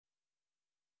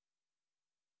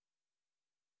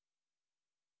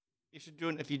You should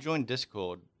join if you join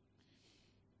Discord.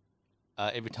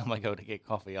 Every time I go to get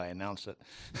coffee, I announce it.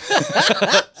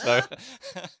 So.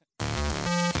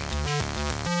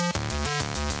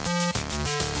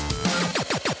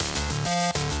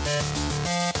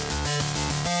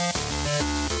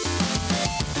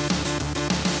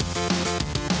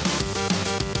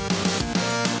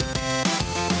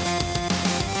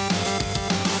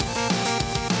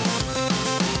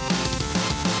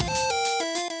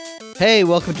 Hey,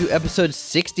 welcome to episode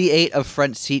 68 of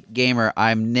Front Seat Gamer.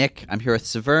 I'm Nick. I'm here with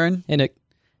Severn. Hey, Nick.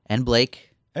 And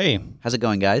Blake. Hey. How's it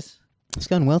going, guys? It's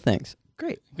going well, thanks.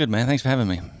 Great. Good, man. Thanks for having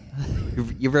me.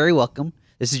 You're very welcome.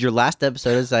 This is your last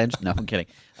episode, as I understand. No, I'm kidding.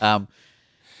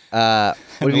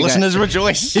 Listeners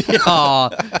rejoice. Aw,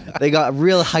 they got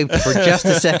real hyped for just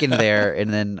a second there,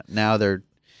 and then now they're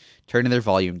turning their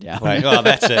volume down. Right. Oh,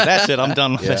 that's it. That's it. I'm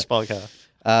done with this podcast.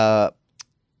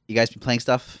 You guys been playing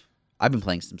stuff? I've been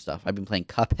playing some stuff. I've been playing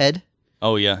Cuphead.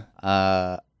 Oh, yeah.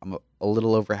 I'm a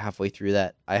little over halfway through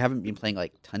that. I haven't been playing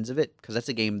like tons of it because that's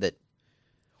a game that,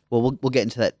 well, we'll get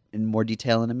into that in more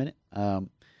detail in a minute. And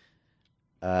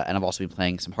I've also been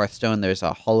playing some Hearthstone. There's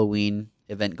a Halloween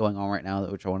event going on right now,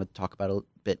 which I want to talk about a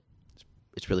bit.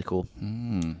 It's really cool.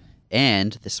 Mm.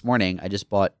 And this morning, I just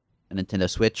bought a Nintendo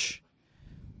Switch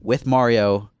with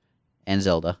Mario and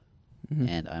Zelda. Mm-hmm.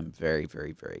 And I'm very,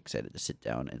 very, very excited to sit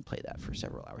down and play that for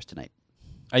several hours tonight.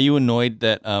 Are you annoyed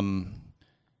that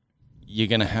you're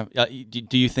going to have...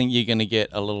 do you think you're going to get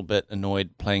a little bit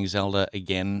annoyed playing Zelda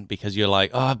again because you're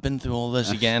like, oh, I've been through all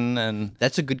this again? And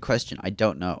that's a good question. I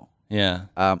don't know. Yeah.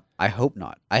 I hope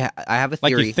not. I have a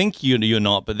theory. Like you think you're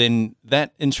not, but then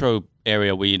that intro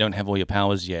area where you don't have all your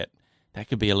powers yet, that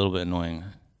could be a little bit annoying.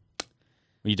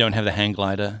 Where you don't have the hang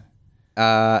glider.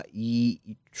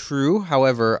 True.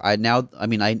 However, I now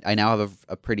have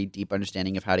a pretty deep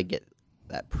understanding of how to get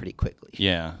that pretty quickly.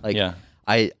 Yeah. Like, yeah.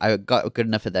 I got good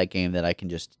enough at that game that I can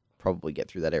just probably get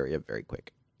through that area very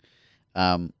quick.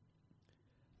 I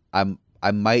think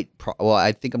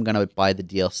I'm gonna buy the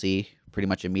DLC pretty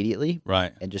much immediately.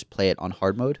 Right. And just play it on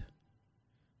hard mode.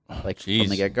 Like Jeez. from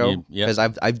the get go. Because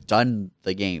I've done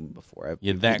the game before.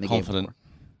 You're that confident.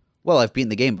 Well, I've beaten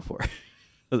the game before.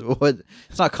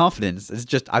 It's not confidence. It's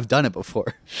just I've done it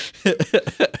before.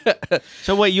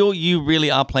 So wait, you really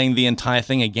are playing the entire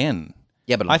thing again?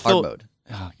 Yeah, but on hard mode.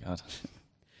 Oh god.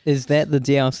 Is that the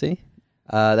DLC?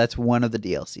 That's one of the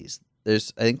DLCs.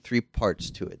 There's I think 3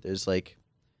 parts to it. There's like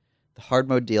the hard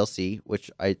mode DLC, which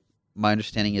my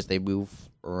understanding is they move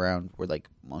around where like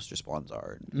monster spawns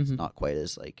are. And It's not quite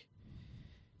as like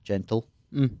gentle.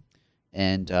 Mm.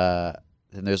 And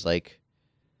then there's like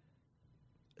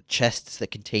chests that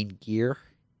contain gear,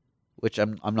 which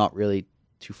I'm not really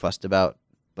too fussed about,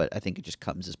 but I think it just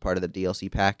comes as part of the DLC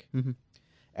pack. Mm-hmm.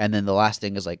 And then the last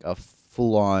thing is like a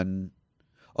full-on...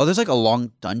 Oh, there's like a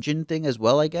long dungeon thing as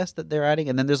well, I guess, that they're adding.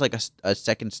 And then there's like a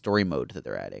second story mode that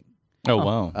they're adding. Oh,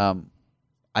 wow.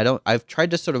 I've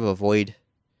tried to sort of avoid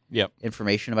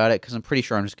information about it because I'm pretty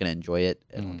sure I'm just going to enjoy it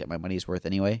and get my money's worth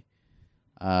anyway.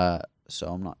 So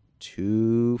I'm not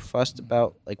too fussed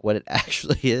about like what it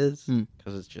actually is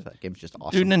because it's just that game's just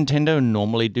awesome. Do Nintendo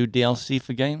normally do DLC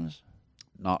for games?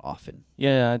 Not often.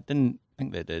 Yeah, I didn't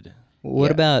think they did. What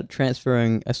about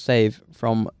transferring a save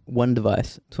from one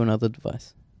device to another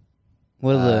device?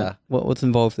 What are what's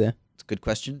involved there? It's a good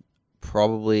question.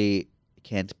 Probably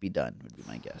can't be done would be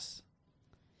my guess.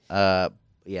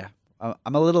 Yeah,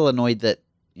 I'm a little annoyed that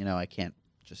I can't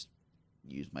just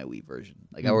use my Wii version.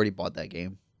 Like I already bought that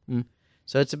game.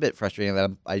 So it's a bit frustrating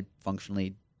that I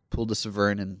functionally pulled a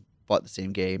Severn and bought the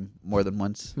same game more than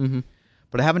once. Mm-hmm.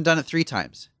 But I haven't done it 3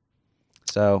 times.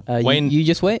 So you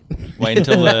just wait. Wait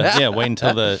until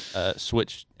the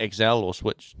Switch XL or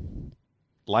Switch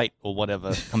Lite or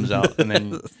whatever comes out, and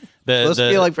then those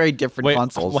feel like very different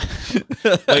consoles. Wait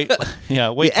the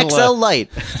till XL Lite.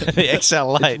 The XL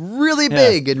Lite. It's really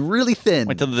big and really thin.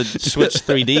 Wait till the Switch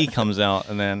 3D comes out,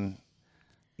 and then.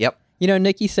 Yep.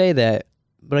 Nick, you say that,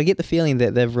 but I get the feeling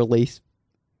that they've released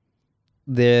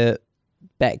their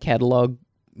back catalog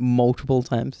multiple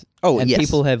times. Oh, and yes.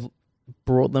 people have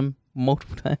brought them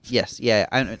multiple times. Yes, yeah.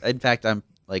 In fact, I'm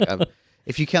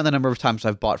if you count the number of times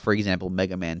I've bought, for example,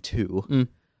 Mega Man 2,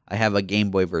 I have a Game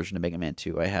Boy version of Mega Man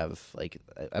 2.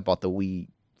 I bought the Wii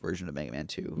version of Mega Man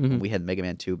 2. Mm-hmm. We had Mega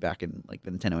Man 2 back in like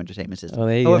the Nintendo Entertainment System. Oh,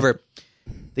 there you However, go.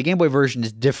 The Game Boy version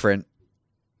is different.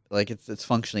 Like it's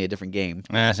functionally a different game.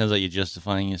 Sounds like you're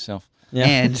justifying yourself. Yeah.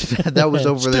 And that was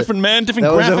over it's different, man. Different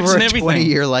that graphics was over and a everything.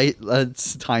 20-year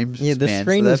time Yeah, the span.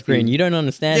 screen was green. You don't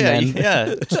understand, man. Yeah,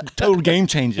 it's a total game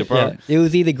changer, bro. Yeah. It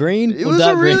was either green It or was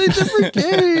dark a green. really different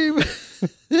game.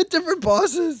 It had different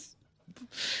bosses.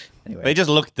 Anyway, They just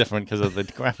look different because of the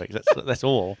graphics. That's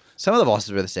all. some of the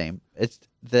bosses were the same.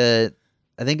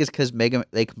 I think it's because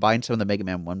they combined some of the Mega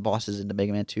Man 1 bosses into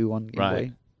Mega Man 2 on Game Right.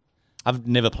 Boy. I've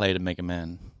never played a Mega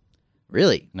Man.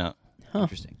 Really? No. Huh.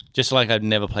 Interesting. Just like I've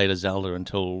never played a Zelda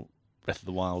until Breath of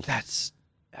the Wild. That's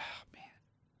man.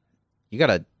 You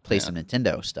gotta play Yeah. some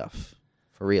Nintendo stuff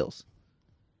for reals.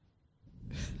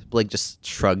 Blake just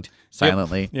shrugged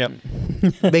silently. Yep.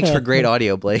 Makes for great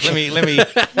audio, Blake. Let me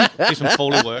do some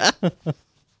Foley work. Let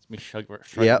me shrug.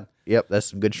 Yep. That's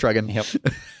some good shrugging. Yep.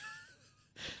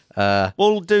 Uh,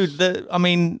 Well, dude, I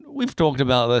mean, we've talked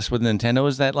about this with Nintendo.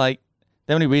 Is that like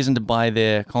the only reason to buy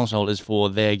their console is for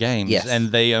their games, Yes.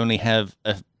 and they only have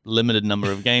a limited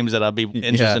number of games that I'd be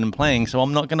interested in playing. So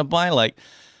I'm not going to buy like,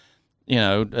 a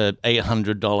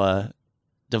 $800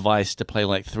 device to play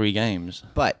like 3 games.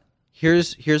 but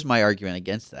here's my argument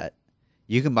against that.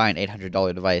 You can buy an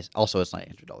 $800 device. Also, it's not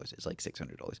 $800. It's like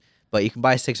 $600. But you can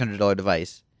buy a $600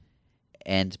 device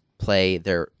and play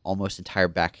their almost entire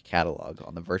back catalog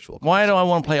on the virtual console. Why do I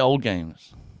want to play old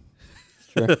games?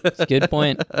 True. It's a good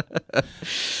point.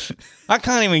 I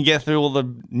can't even get through all the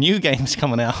new games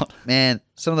coming out. Man,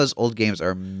 some of those old games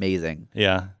are amazing.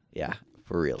 Yeah. Yeah,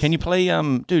 for real. Can you play?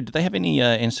 Dude, do they have any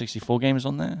N64 games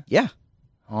on there? Yeah.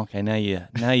 Okay, now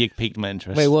you piqued my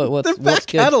interest. Wait, what's Their back good?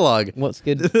 catalog. What's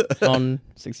good on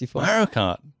 64? Mario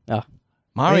Kart. Ah.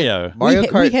 Mario. Mario we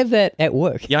Kart. have that at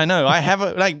work. Yeah, I know. I have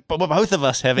it. Like, but both of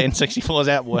us have N64s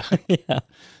at work.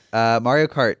 Yeah. Mario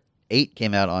Kart 8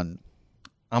 came out on.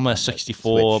 I'm a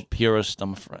 64 Switch. purist.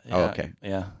 I'm afraid. Oh, Yeah, okay.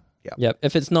 Yeah. Yep.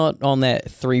 If it's not on that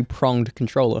 3-pronged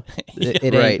controller,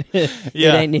 it Right. ain't.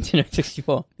 Yeah. It ain't Nintendo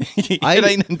 64. It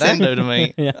ain't Nintendo to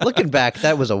me. Yeah. Looking back,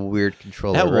 that was a weird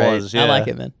controller. That right? was. Yeah. I like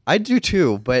it, man. I do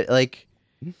too, but like,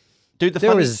 Dude, the There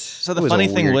funny, was- so it the was a funny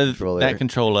thing weird with controller. that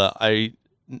controller,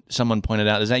 someone pointed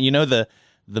out, is that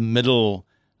the middle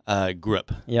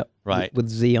grip, Yep. right? With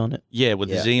Z on it. Yeah, with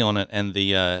Yeah. the Z on it and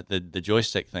the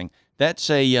joystick thing. That's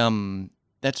a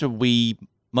Wii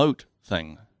mote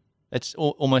thing. It's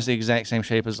almost the exact same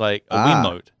shape as like a Wii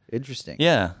mote. interesting.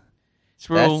 Yeah, it's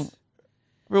That's-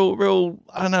 real.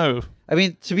 I don't know. I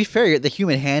mean, to be fair, the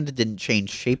human hand didn't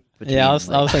change shape. Between, Yeah, I was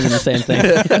thinking the same thing.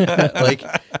 like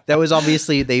that was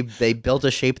obviously they built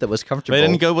a shape that was comfortable. They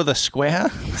didn't go with a square.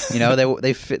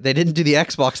 They didn't do the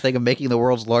Xbox thing of making the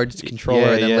world's largest controller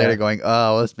Yeah, and then yeah. later going,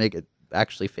 oh, let's make it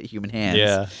actually fit human hands.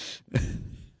 Yeah.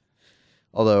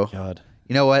 Although, God.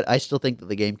 you know what? I still think that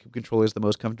the GameCube controller is the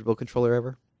most comfortable controller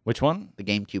ever. Which one? The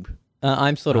GameCube.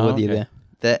 I'm sort of Oh, with you okay. there.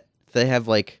 That they have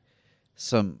like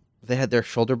they had their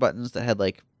shoulder buttons that had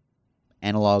like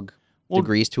analog Well-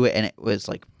 degrees to it, and it was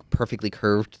like perfectly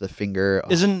curved to the finger.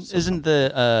 Oh, Isn't so isn't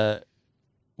the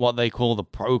what they call the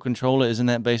Pro controller? Isn't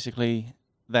that basically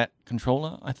that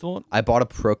controller? I thought. I bought a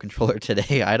Pro controller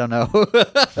today. I don't know. For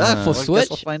I guess Switch?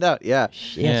 we'll find out. Yeah,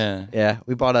 Shit. Yeah. yeah.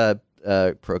 We bought a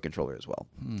Pro controller as well.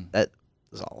 Hmm. That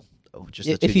was all. Oh, just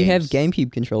the If two you have games.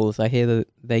 GameCube controllers, I hear that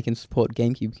they can support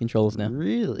GameCube controllers now.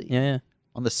 Really? Yeah, yeah.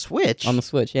 On the Switch? On the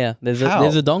Switch, yeah. There's How? a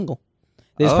dongle.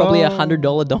 There's probably $100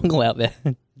 Oh. dongle out there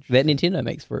that Nintendo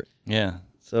makes for it. Yeah.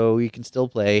 So you can still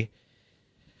play.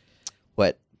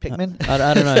 What Pikmin?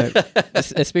 I don't know,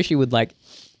 especially with like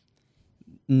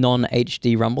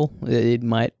non-HD rumble, it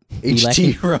might be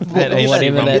lacking. HD Rumble. That or HD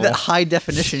whatever rumble. that that, high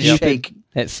definition Yep. shake.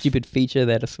 that stupid feature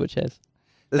that a Switch has.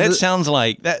 That sounds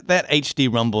like that HD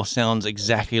Rumble sounds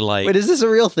exactly like. Wait, is this a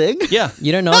real thing? Yeah.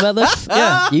 You don't know about this?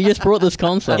 Yeah. You just brought this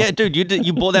console. Yeah, dude,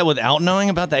 you bought that without knowing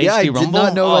about the Yeah, HD I Rumble. did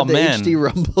not know oh about the man, HD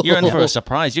Rumble. you're in for a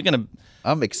surprise. You're gonna,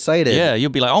 I'm excited. yeah, you'll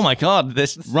be like, oh my god,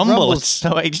 this Rumble Rumble's is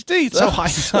so HD, it's so high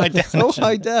so definition.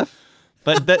 high def.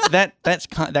 But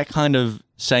that kind of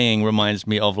saying reminds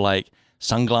me of like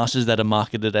sunglasses that are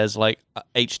marketed as like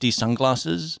HD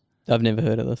sunglasses. I've never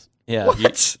heard of this. Yeah,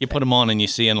 What? you put them on and you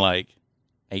see in like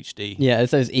HD. Yeah,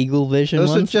 it's those Eagle Vision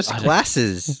Those are ones. just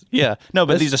glasses. Yeah, no,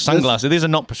 but This- these are sunglasses. These are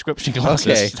not prescription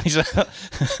glasses. Okay. These are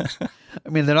I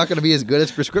mean, they're not going to be as good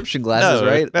as prescription glasses, No,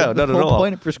 right? no, the not at whole all.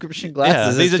 point of prescription yeah,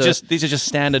 glasses. these is are just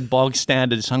standard bog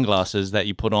standard sunglasses that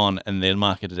you put on, and they're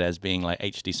marketed as being like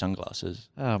HD sunglasses.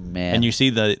 Oh man. And you see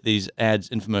these ads,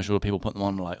 infomercial where people put them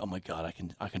on, like, oh my god,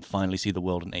 I can finally see the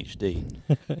world in HD.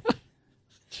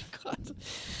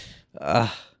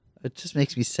 It just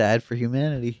makes me sad for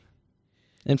humanity.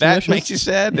 And That commercials? makes you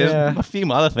sad. There's Yeah. a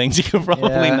few other things you could probably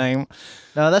Yeah. name.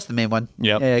 No, that's the main one.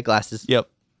 Yep. Yeah, glasses. Yep.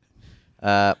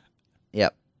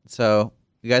 Yep. So,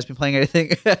 you guys been playing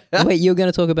anything? Wait, you're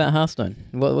going to talk about Hearthstone.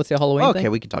 What's your Halloween Okay,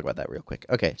 thing? we can talk about that real quick.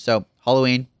 Okay, so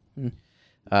Halloween. Hmm.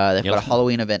 They've Yep. got a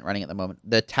Halloween event running at the moment.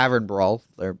 The Tavern Brawl,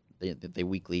 the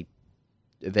weekly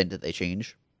event that they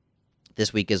change.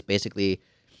 This week is basically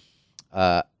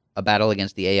a battle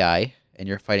against the AI, and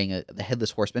you're fighting the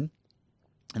Headless Horseman,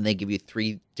 and they give you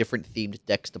 3 different themed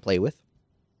decks to play with.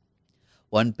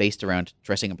 One based around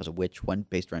dressing up as a witch, one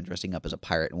based around dressing up as a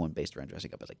pirate, and one based around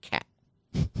dressing up as a cat.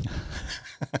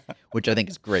 Which I think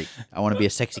is great. I want to be a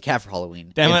sexy cat for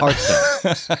Halloween in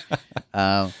Hearthstone.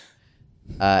 And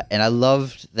I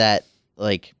loved that,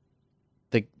 like,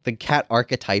 the cat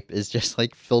archetype is just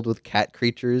like filled with cat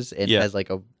creatures and has like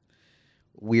a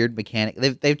weird mechanic.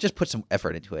 They've just put some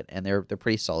effort into it, and they're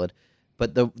pretty solid.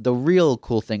 But the real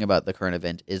cool thing about the current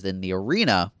event is in the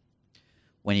arena,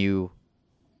 when you're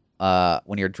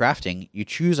drafting, you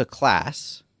choose a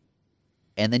class,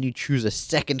 and then you choose a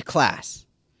second class.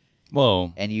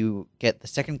 Whoa! And you get the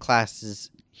second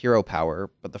class's hero power,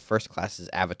 but the first class's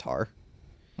avatar.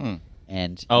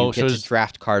 And you get to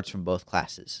draft cards from both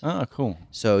classes. Oh, cool!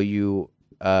 So you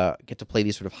get to play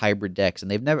these sort of hybrid decks,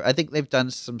 and I think they've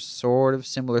done some sort of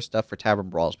similar stuff for Tavern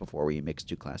Brawls before, where you mix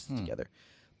 2 classes together,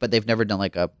 but they've never done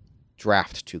like a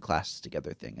draft 2 classes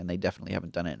together thing, and they definitely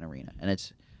haven't done it in Arena, and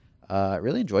it's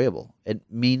really enjoyable. It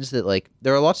means that like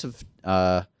there are lots of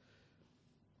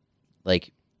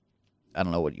like, I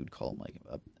don't know what you'd call them, like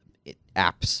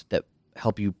apps that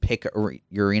help you pick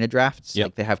your arena drafts. Yep.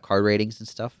 Like they have card ratings and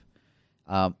stuff.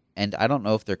 And I don't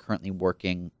know if they're currently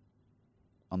working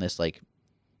on this like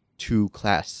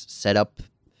 2-class setup,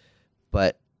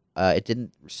 but it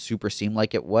didn't super seem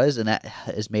like it was, and that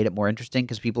has made it more interesting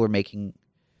because people are making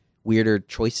weirder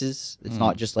choices. It's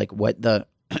not just like what the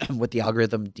what the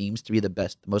algorithm deems to be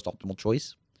the most optimal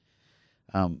choice.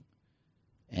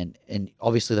 And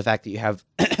obviously the fact that you have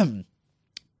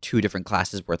 2 different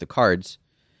classes worth of cards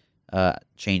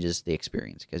changes the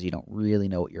experience, because you don't really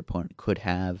know what your opponent could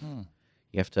have.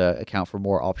 You have to account for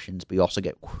more options, but you also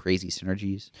get crazy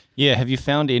synergies. Yeah, have you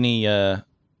found any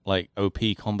like OP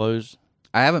combos?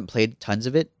 I haven't played tons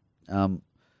of it,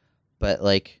 but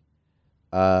like,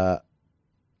 I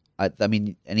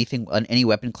mean, any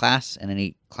weapon class and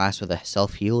any class with a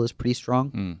self heal is pretty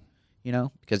strong. You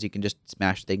know, because you can just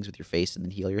smash things with your face and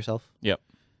then heal yourself. Yep.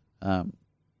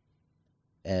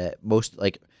 Most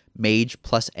like mage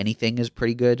plus anything is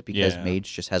pretty good, because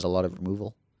mage just has a lot of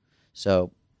removal.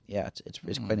 So yeah, it's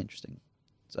quite interesting.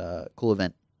 It's a cool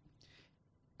event.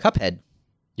 Cuphead.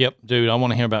 Yep, dude, I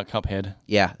want to hear about Cuphead.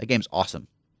 Yeah, that game's awesome.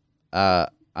 I'm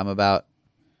about.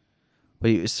 What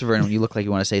do you, Severin? When you look like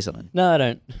you want to say something. No, I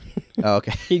don't. Oh,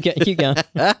 okay. Keep going.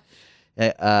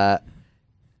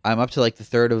 I'm up to like the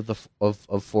third of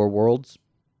 4 worlds.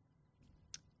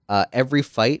 Every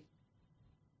fight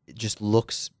just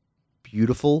looks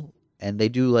beautiful, and they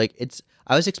do like it's.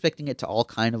 I was expecting it to all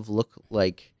kind of look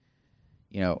like,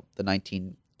 you know, the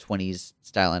 1920s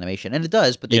style animation, and it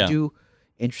does, but they do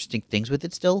interesting things with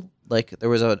it still. Like there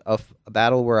was a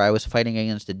battle where I was fighting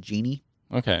against a genie.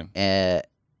 Okay.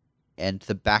 And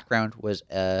the background was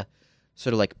a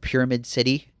sort of like pyramid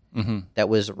city that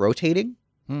was rotating.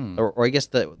 Or I guess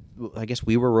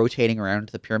we were rotating around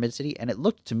the pyramid city, and it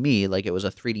looked to me like it was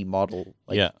a 3D model,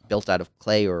 like built out of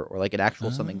clay or like an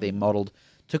actual something they modeled,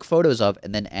 took photos of,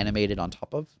 and then animated on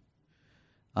top of.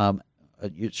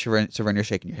 Severin, you're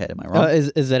shaking your head. Am I wrong?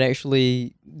 Is that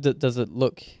actually? Does it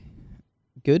look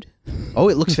good? Oh,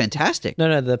 it looks fantastic.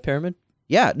 No, the pyramid.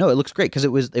 Yeah, no, it looks great because it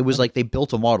was like they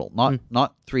built a model,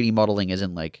 not 3D modeling as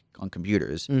in like on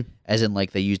computers, as in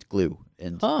like they used glue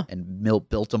and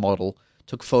built a model.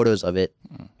 Took photos of it,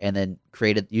 and then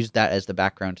used that as the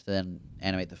background to then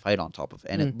animate the fight on top of,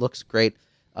 and it looks great.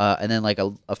 And then like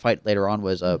a fight later on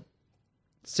was a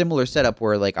similar setup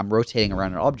where like I'm rotating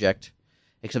around an object,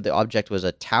 except the object was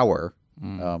a tower,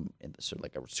 sort of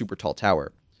like a super tall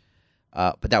tower,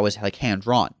 but that was like hand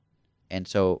drawn, and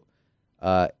so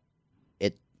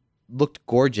it looked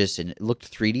gorgeous and it looked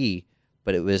 3D,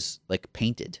 but it was like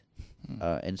painted,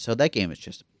 and so that game is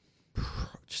just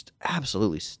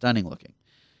absolutely stunning looking.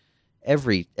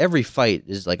 Every fight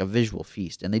is like a visual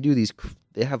feast, and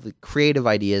they have creative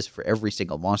ideas for every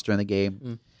single monster in the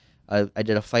game. I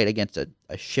did a fight against a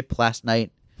ship last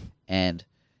night, and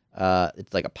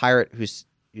it's like a pirate who's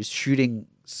shooting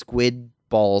squid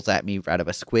balls at me out of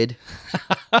a squid,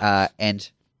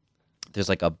 and there's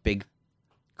like a big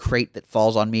crate that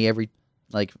falls on me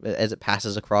as it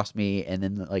passes across me, and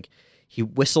then like he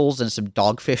whistles and some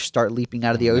dogfish start leaping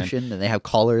out of the ocean, and they have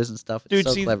collars and stuff.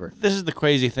 It's so clever. This is the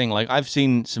crazy thing. Like I've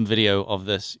seen some video of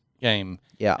this game,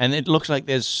 and it looks like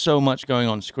there's so much going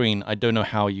on screen. I don't know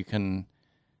how you can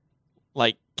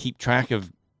like keep track of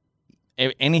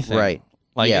anything. Right.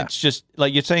 Like it's just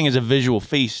like you're saying, is a visual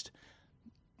feast.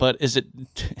 But is it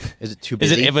too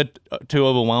busy? Is it ever too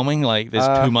overwhelming? Like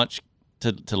there's too much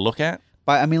to look at?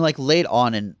 But I mean, like late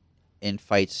on in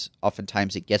fights,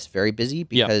 oftentimes it gets very busy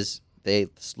because they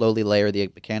slowly layer the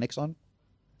mechanics on.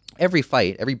 Every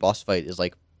boss fight is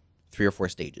like 3 or 4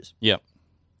 stages. Yep.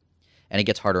 And it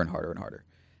gets harder and harder and harder.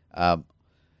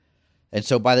 And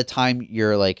so by the time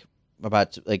you're like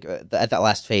about to, like at that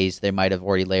last phase, they might have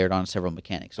already layered on several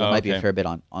mechanics. So it might be a fair bit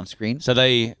on screen. So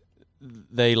they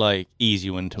like ease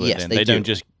you into it. Yes, then. they do. Don't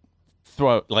just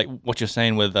throw like what you're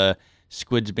saying with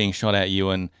squids being shot at you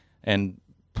and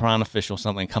piranha fish or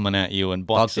something coming at you and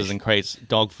boxes and crates,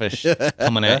 dogfish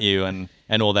coming at you and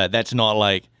all that. That's not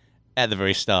like at the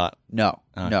very start. No.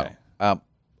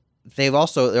 They've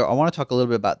also. I want to talk a little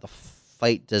bit about the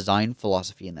fight design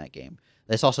philosophy in that game.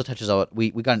 This also touches on.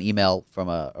 We got an email from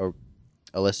a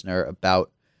listener about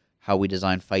how we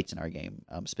design fights in our game,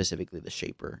 specifically the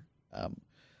Shaper.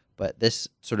 But this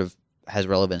sort of has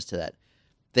relevance to that.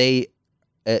 They,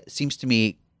 it seems to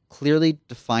me, clearly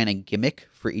define a gimmick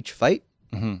for each fight,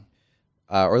 or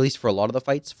at least for a lot of the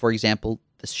fights. For example,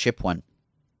 the ship one.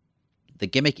 The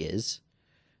gimmick is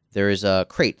there is a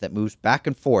crate that moves back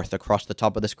and forth across the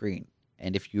top of the screen,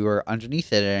 and if you are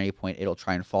underneath it at any point, it'll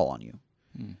try and fall on you.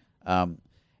 And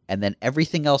then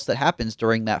everything else that happens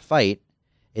during that fight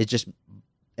is just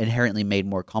inherently made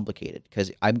more complicated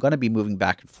because I'm going to be moving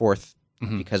back and forth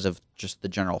because of just the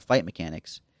general fight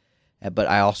mechanics. But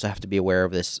I also have to be aware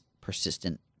of this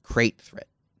persistent crate threat.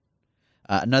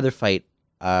 Another fight,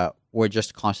 we're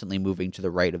just constantly moving to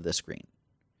the right of the screen.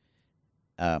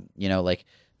 Like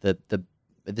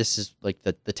this is like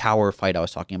the tower fight I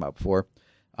was talking about before.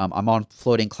 I'm on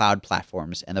floating cloud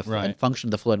platforms, and the function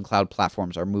of the floating cloud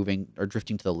platforms are moving or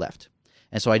drifting to the left,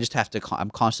 and so I just have to.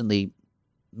 I'm constantly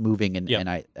moving, and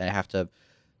I have to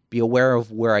be aware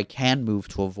of where I can move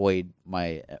to avoid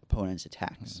my opponent's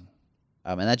attacks,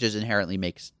 and that just inherently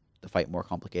makes the fight more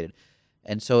complicated,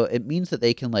 and so it means that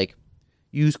they can like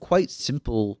use quite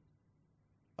simple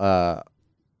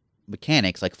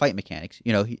mechanics, like fight mechanics.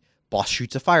 Boss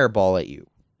shoots a fireball at you,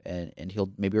 and he'll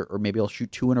maybe he'll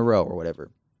shoot 2 in a row or whatever.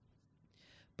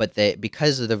 But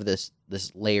because of this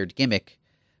layered gimmick,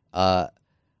 that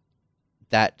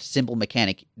simple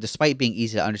mechanic, despite being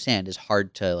easy to understand, is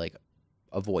hard to like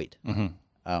avoid. And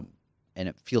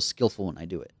it feels skillful when I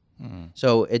do it.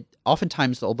 So it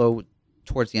oftentimes, although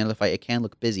towards the end of the fight it can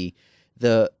look busy,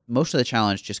 most of the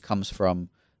challenge just comes from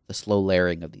the slow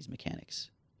layering of these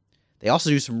mechanics. They also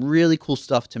do some really cool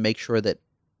stuff to make sure that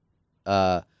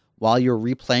while you're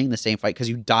replaying the same fight, because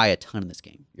you die a ton in this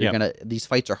game. These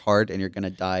fights are hard, and you're gonna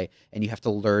die, and you have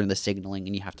to learn the signaling,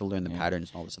 and you have to learn the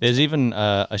patterns and all this. There's even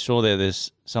I saw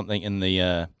there's something in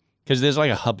the because there's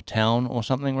like a hub town or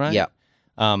something, right? Yeah.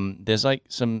 There's like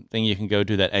something you can go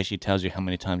to that actually tells you how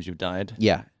many times you've died.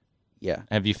 Yeah.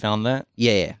 Have you found that?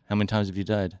 Yeah. How many times have you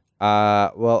died?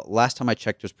 Well, last time I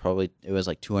checked it was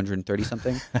like 230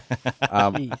 something.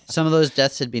 Some of those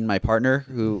deaths had been my partner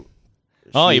who.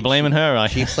 You're blaming her, right?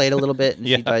 She played a little bit and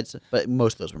she died, but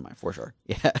most of those were mine for sure.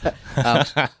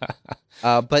 Yeah.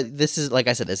 But this is, like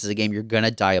I said, this is a game you're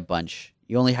gonna die a bunch.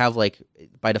 You only have like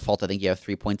by default, I think you have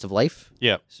 3 points of life.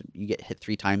 Yeah. So you get hit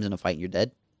 3 times in a fight and you're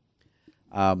dead.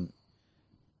 And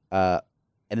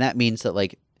that means that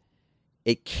like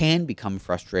it can become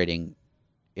frustrating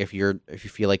if you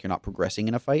feel like you're not progressing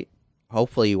in a fight.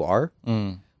 Hopefully you are.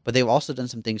 But they've also done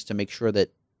some things to make sure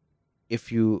that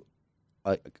if you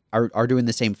are doing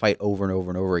the same fight over and over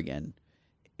and over again,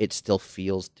 it still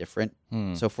feels different.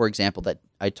 So, for example, that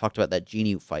I talked about that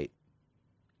genie fight.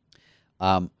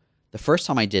 The first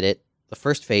time I did it, the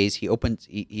first phase,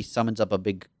 he summons up a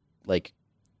big like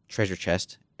treasure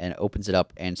chest and opens it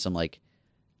up, and some like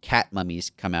cat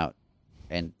mummies come out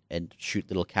and shoot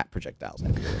little cat projectiles at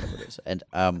you, or whatever it is. And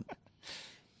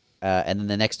then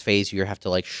the next phase, you have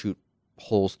to like shoot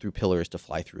holes through pillars to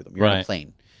fly through them. You're on a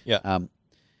plane. Yeah.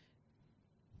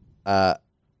 I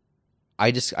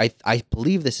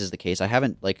believe this is the case. I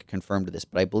haven't like confirmed this,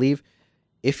 but I believe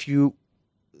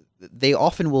they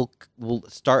often will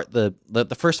start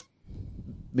the first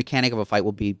mechanic of a fight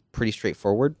will be pretty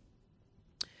straightforward.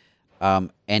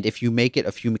 And if you make it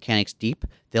a few mechanics deep,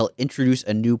 they'll introduce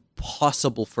a new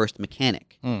possible first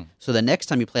mechanic. So the next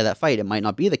time you play that fight, it might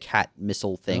not be the cat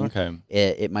missile thing. Okay.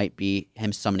 It might be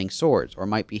him summoning swords, or it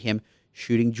might be him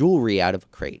shooting jewelry out of a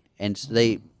crate. And so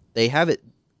they have it.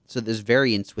 So there's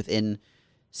variants within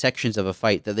sections of a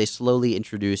fight that they slowly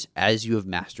introduce as you have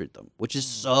mastered them, which is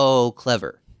so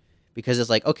clever, because it's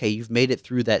like, okay, you've made it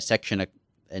through that section,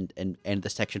 and the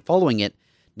section following it.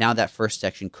 Now that first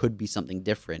section could be something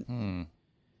different,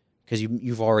 because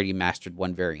you've already mastered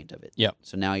one variant of it. Yeah.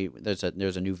 So now there's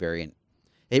a new variant.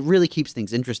 It really keeps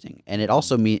things interesting, and it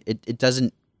also it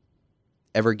doesn't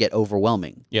ever get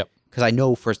overwhelming. Yep. Because I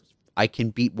know I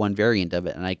can beat one variant of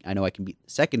it, and I know I can beat the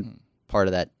second part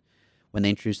of that when they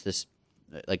introduce this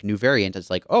like new variant, it's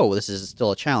like, oh, this is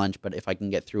still a challenge, but if I can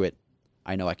get through it,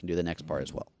 I know I can do the next part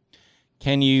as well.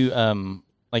 Can you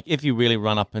like if you really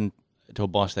run up into a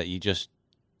boss that you just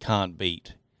can't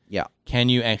beat? Yeah. Can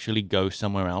you actually go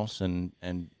somewhere else and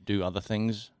do other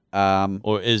things?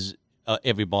 Or is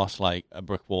every boss like a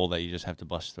brick wall that you just have to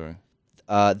bust through?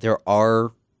 There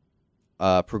are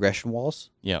progression walls.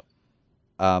 Yep.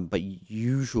 But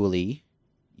usually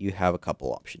you have a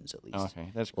couple options at least.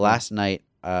 Okay, that's cool. Last night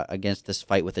against this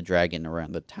fight with a dragon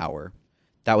around the tower,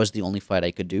 that was the only fight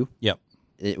I could do. Yep.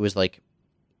 It was like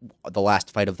the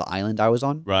last fight of the island I was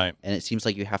on. Right. And it seems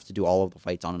like you have to do all of the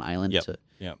fights on an island to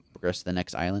progress to the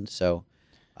next island. So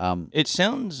it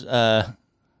sounds a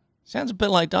bit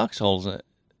like Dark Souls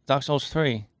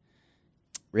 3.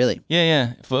 Really?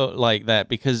 Yeah, for like that,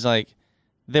 because like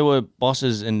there were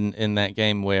bosses in that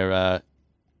game where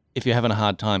if you're having a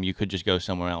hard time, you could just go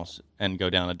somewhere else and go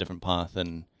down a different path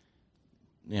and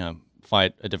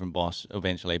fight a different boss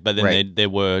eventually. But then there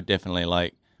were definitely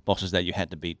like bosses that you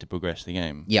had to beat to progress the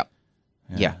game. Yep.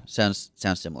 Yeah. Sounds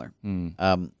similar.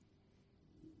 But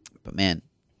man,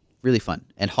 really fun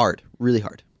and hard, really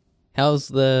hard. How does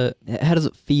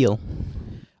it feel?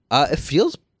 It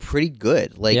feels pretty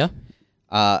good. Like,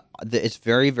 it's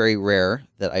very, very rare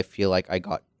that I feel like I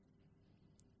got.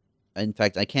 In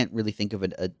fact, I can't really think of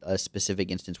a specific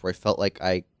instance where I felt like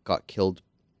I got killed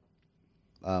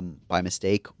by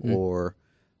mistake or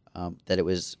that it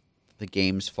was the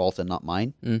game's fault and not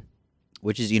mine,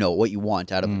 which is what you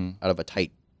want out of a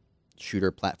tight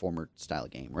shooter platformer style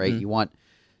game, right? You want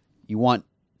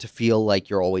to feel like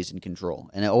you're always in control,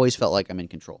 and it always felt like I'm in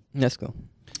control. That's cool.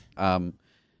 How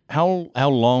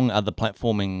long are the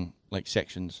platforming like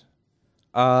sections?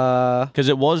 Because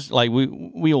it was like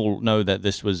we all know that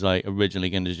this was like originally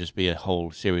going to just be a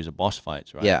whole series of boss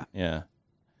fights, right? Yeah.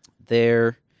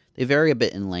 They vary a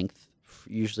bit in length,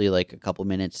 usually like a couple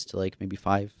minutes to like maybe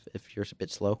 5 if you're a bit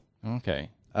slow. Okay,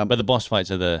 but the boss fights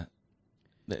are they're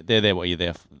there what you're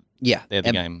there for. Yeah, they're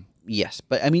the game. Yes,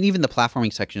 but I mean even the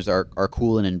platforming sections are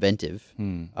cool and inventive.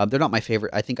 They're not my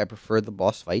favorite. I think I prefer the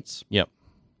boss fights. Yep.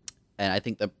 And I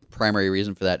think the primary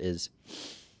reason for that is,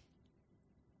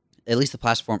 at least the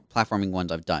platforming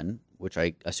ones I've done, which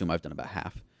I assume I've done about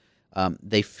half,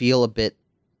 they feel a bit,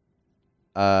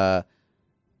 at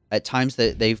times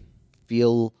that they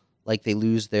feel like they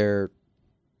lose their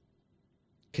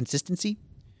consistency.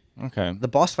 Okay. The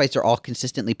boss fights are all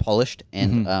consistently polished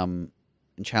and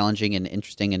challenging and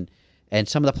interesting, and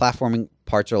some of the platforming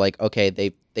parts are like, okay,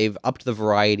 they've upped the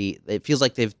variety. It feels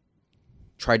like they've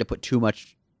tried to put too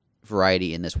much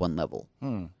variety in this one level.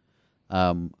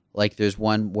 Like there's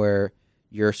one where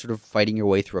you're sort of fighting your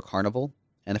way through a carnival,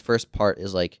 and the first part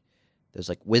is like there's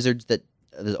a wizard that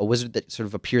sort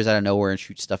of appears out of nowhere and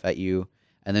shoots stuff at you,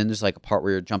 and then there's like a part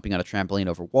where you're jumping on a trampoline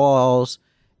over walls,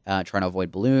 trying to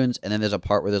avoid balloons, and then there's a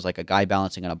part where there's like a guy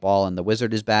balancing on a ball and the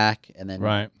wizard is back, and then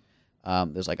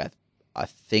there's like a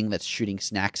thing that's shooting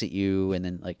snacks at you, and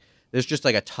then like there's just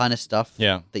like a ton of stuff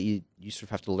that you sort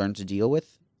of have to learn to deal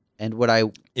with. And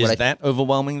is that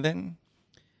overwhelming then?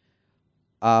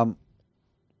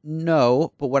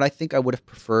 No, but what I think I would have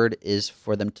preferred is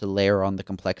for them to layer on the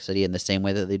complexity in the same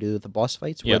way that they do with the boss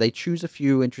fights, where they choose a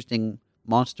few interesting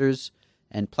monsters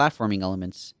and platforming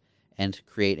elements and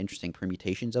create interesting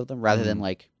permutations of them, rather than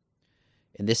like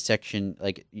in this section,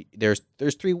 like there's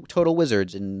 3 total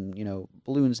wizards and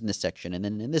balloons in this section, and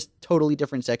then in this totally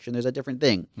different section there's a different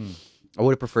thing. I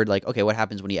would have preferred like, okay, what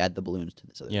happens when you add the balloons to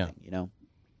this other thing,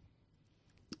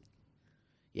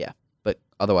 Yeah, but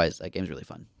otherwise that game's really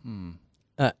fun.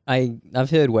 I've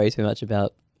heard way too much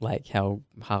about like how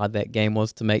hard that game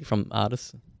was to make from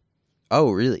artists.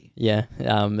 Oh, really? Yeah.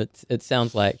 It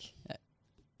sounds like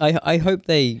I hope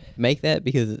they make that,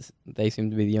 because they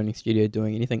seem to be the only studio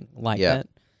doing anything like that.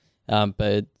 But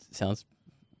it sounds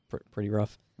pretty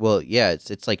rough. Well, yeah,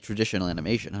 it's like traditional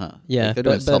animation, huh? Yeah,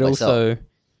 like but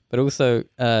also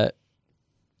a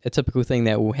typical thing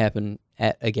that will happen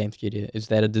at a game studio is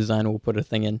that a designer will put a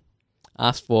thing in,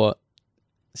 ask for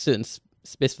certain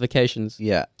specifications,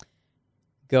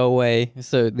 go away.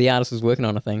 So the artist was working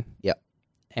on a thing,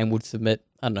 and would submit,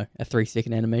 I don't know, a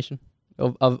 3-second animation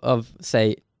of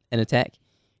say an attack,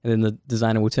 and then the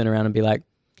designer will turn around and be like,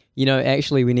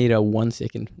 actually we need a 1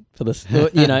 second for this,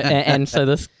 and so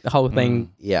this whole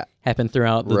thing happened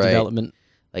throughout the development.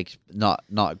 Like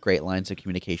not great lines of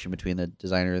communication between the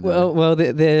designer and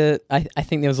I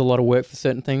think there was a lot of work for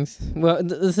certain things. Well,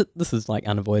 this is like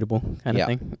unavoidable kind of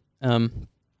thing.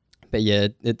 But yeah,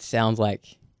 it sounds like,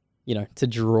 to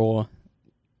draw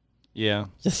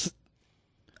just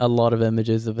a lot of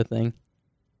images of a thing.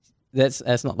 That's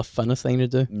not the funnest thing to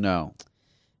do. No.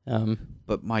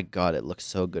 But my God, it looks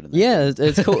so good. In yeah,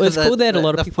 it's cool. It's cool that a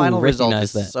lot of people final recognize result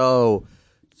is that.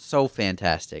 So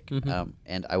fantastic.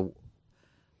 And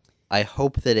I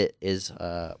hope that it is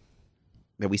that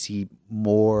we see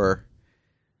more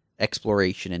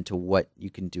exploration into what you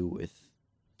can do with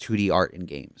 2D art in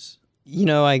games. You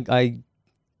know, I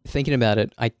thinking about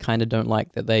it, I kind of don't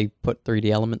like that they put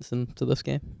 3D elements into this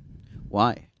game.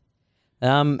 Why?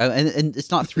 And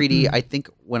it's not 3D. I think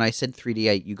when I said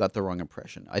 3D, you got the wrong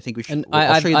impression. I think we should.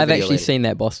 I've actually seen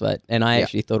that boss fight, and I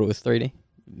actually thought it was 3D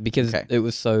because it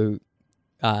was so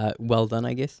well done,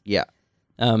 I guess. Yeah.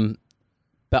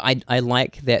 But I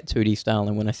like that 2D style,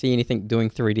 and when I see anything doing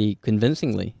 3D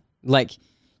convincingly, like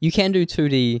you can do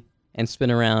 2D and spin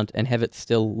around and have it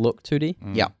still look 2D.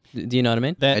 Yeah. Do you know what I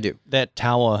mean? I do. That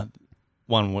tower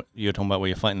one you're talking about where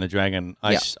you're fighting the dragon,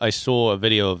 I saw a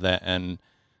video of that, and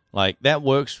like that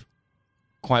works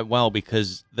quite well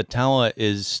because the tower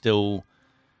is still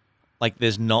like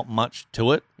there's not much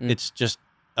to it. It's just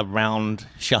a round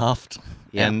shaft.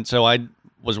 Yeah. And so I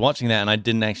was watching that and I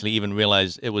didn't actually even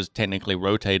realize it was technically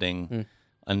rotating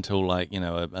until like, you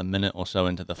know, a minute or so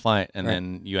into the fight. And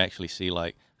then you actually see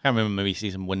like, I can't remember, maybe you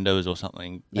see some windows or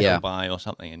something go by or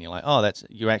something, and you're like, oh,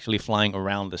 you're actually flying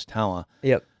around this tower.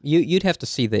 Yep. You'd have to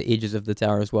see the edges of the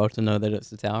tower as well to know that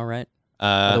it's the tower, right?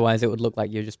 Otherwise, it would look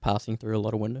like you're just passing through a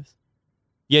lot of windows.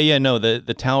 Yeah, no,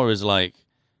 the tower is like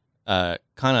kind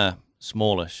of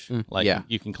smallish. Like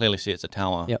you can clearly see it's a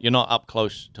tower. Yep. You're not up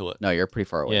close to it. No, you're pretty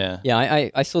far away. Yeah. Yeah,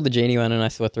 I saw the genie one and I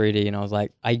saw 3D and I was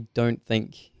like, I don't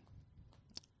think.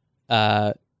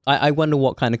 I wonder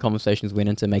what kind of conversations went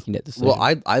into making that decision. Well,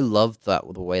 I loved the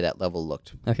way that level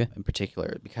looked. Okay. In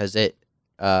particular, because it,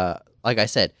 like I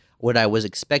said, what I was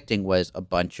expecting was a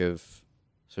bunch of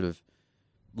sort of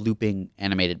looping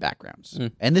animated backgrounds,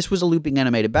 and this was a looping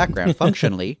animated background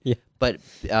functionally. But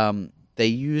they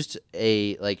used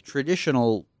a like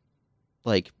traditional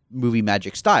like movie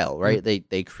magic style, right?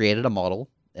 They created a model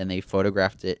and they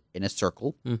photographed it in a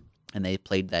circle, and they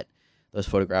played those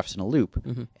photographs in a loop,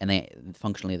 and they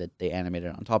functionally that they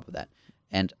animated on top of that,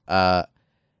 and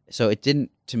so it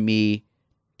didn't to me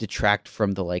detract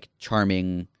from the like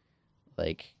charming,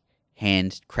 like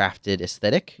handcrafted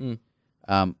aesthetic.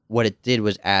 What it did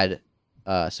was add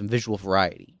some visual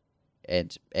variety,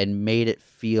 and made it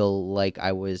feel like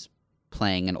I was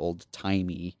playing an old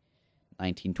timey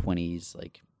 1920s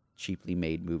like cheaply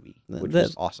made movie, which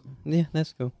was awesome. Yeah,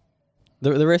 that's cool.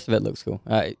 The rest of it looks cool.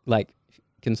 Like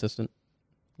consistent.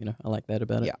 You know, I like that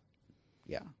about it.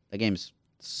 Yeah. The game's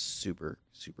super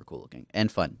cool looking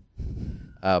and fun.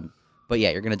 But yeah,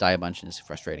 you're gonna die a bunch, and it's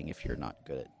frustrating if you're not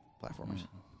good at platformers.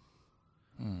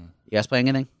 You guys play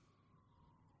anything?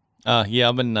 Yeah,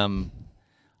 I've been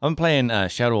playing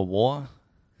Shadow of War.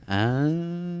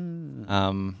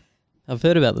 I've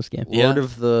heard about this game. Lord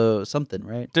of the something,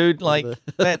 right? Dude, like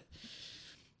that,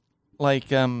 like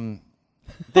so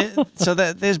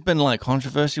there's been like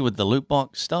controversy with the loot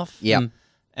box stuff. Yeah,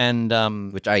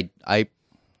 and which I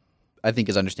think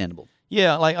is understandable.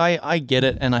 Yeah, like I get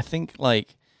it, and I think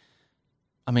like,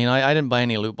 I mean, I didn't buy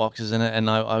any loot boxes in it, and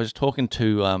I was talking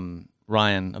to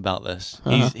Ryan about this.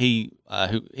 He's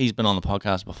been on the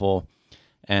podcast before,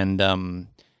 and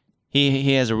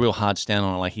he has a real hard stand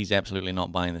on it. Like he's absolutely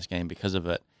not buying this game because of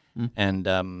it.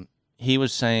 And he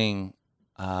was saying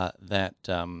that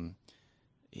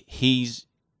he's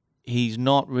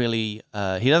not really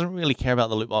he doesn't really care about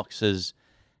the loot boxes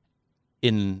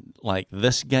in like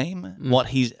this game. What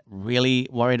he's really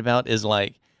worried about is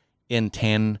like in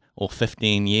 10 or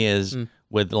 15 years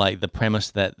with like the premise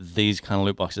that these kind of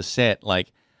loot boxes set,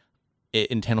 like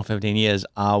in 10 or 15 years,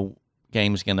 our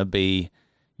game's going to be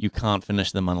you can't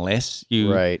finish them unless you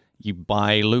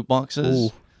buy loot boxes.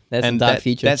 Ooh, that's a dark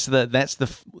feature. That's the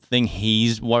thing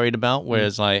he's worried about.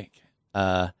 Whereas like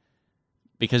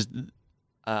because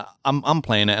I'm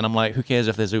playing it and I'm like, who cares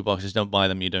if there's loot boxes? Don't buy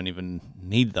them. You don't even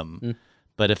need them.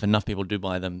 But if enough people do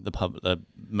buy them, the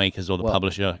makers or the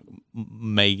publisher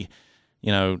may,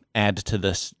 you know, add to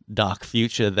this dark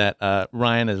future that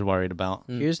Ryan is worried about.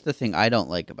 Here's the thing I don't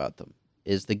like about them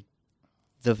is the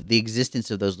existence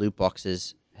of those loot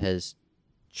boxes has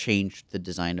changed the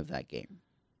design of that game.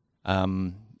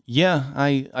 Yeah,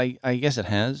 I guess it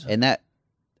has. And that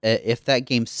if that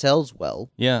game sells well,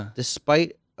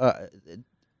 despite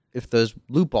if those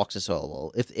loot boxes sell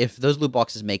well, if those loot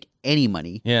boxes make any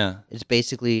money, it's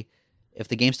basically, if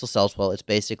the game still sells well, it's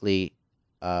basically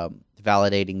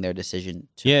validating their decision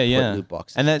to put loot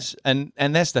boxes. And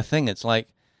that's the thing. It's like,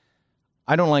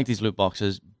 I don't like these loot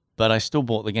boxes, but I still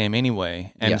bought the game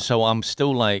anyway, and so I'm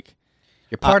still like,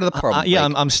 you're part of the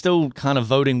problem. I'm still kind of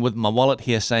voting with my wallet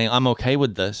here, saying I'm okay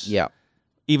with this. Yeah.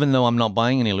 even though I'm not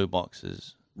buying any loot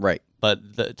boxes. Right. But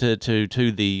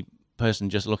to the person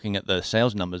just looking at the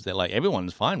sales numbers, they're like,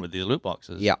 everyone's fine with these loot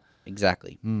boxes. Yeah,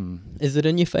 exactly. Is it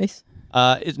in your face?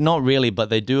 It's not really, but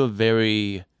they do a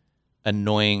very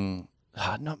annoying,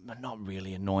 not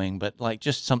really annoying, but like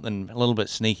just something a little bit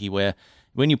sneaky where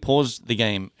when you pause the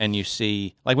game and you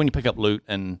see, like when you pick up loot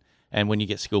and when you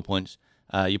get skill points,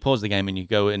 you pause the game and you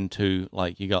go into,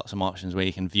 like, you got some options where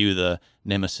you can view the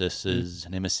nemesis,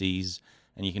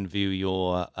 and you can view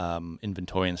your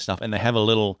inventory and stuff. And they have a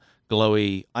little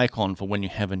glowy icon for when you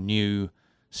have a new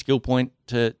skill point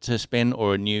to spend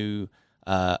or a new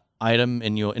item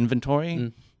in your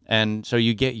inventory. And so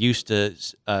you get used to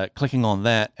clicking on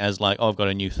that as like, oh, I've got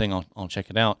a new thing, I'll check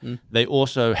it out. They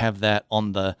also have that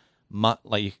on the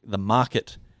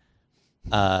market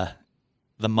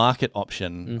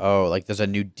option. Oh, like there's a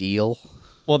new deal?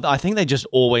 Well, I think they just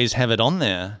always have it on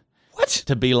there. What?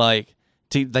 To be like,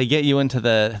 they get you into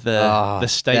the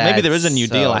state. Maybe there is a new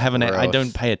deal. I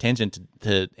don't pay attention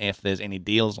to if there's any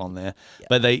deals on there. Yeah.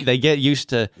 But they get used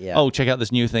to, oh, check out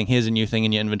this new thing. Here's a new thing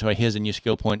in your inventory. Here's a new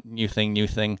skill point, new thing.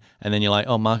 And then you're like,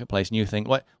 oh, marketplace, new thing.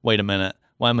 Wait a minute.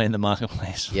 Why am I in the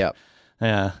marketplace? Yep.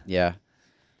 Yeah. Yeah.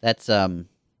 That's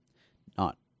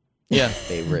not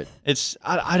favorite. It's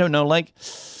I don't know, like,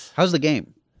 how's the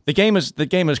game? The game is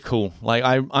cool. Like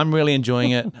I'm really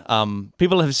enjoying it.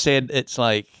 People have said it's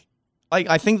like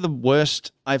I think the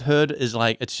worst I've heard is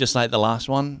like it's just like the last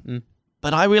one.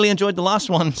 But I really enjoyed the last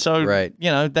one, so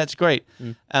that's great.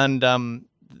 And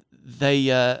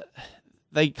they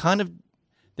kind of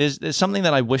there's something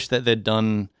that I wish that they'd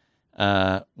done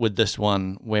with this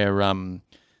one where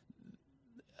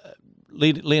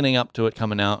leading up to it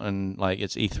coming out and like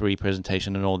its E3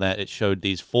 presentation and all that, it showed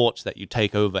these forts that you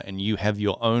take over and you have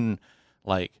your own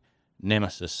like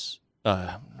nemesis.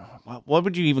 What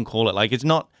would you even call it? Like, it's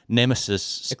not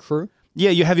nemesis. A crew? Yeah,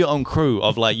 you have your own crew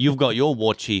of like, you've got your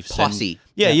war chiefs. Posse.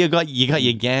 And, you got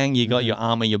your gang, you got your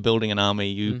army, you're building an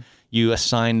army, you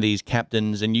assign these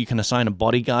captains, and you can assign a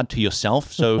bodyguard to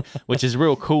yourself, so which is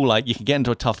real cool. Like, you can get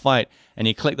into a tough fight and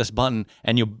you click this button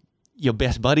and your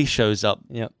best buddy shows up.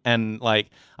 Yep. And like,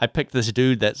 I picked this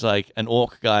dude that's like an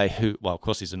orc guy who, well, of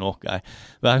course he's an orc guy,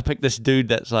 but I picked this dude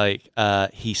that's like,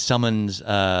 he summons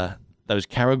those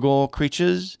Karagor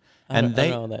creatures, and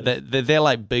they're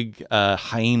like big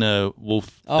hyena wolf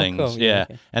things. Cool. Yeah.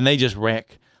 Okay. And they just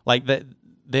wreck. Like,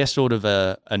 they're sort of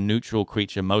a neutral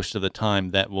creature most of the time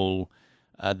that will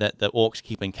that the orcs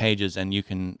keep in cages, and you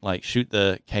can like shoot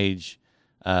the cage.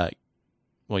 Well,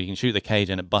 you can shoot the cage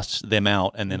and it busts them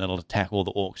out, and then it'll attack all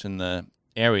the orcs in the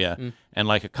area. And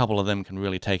like a couple of them can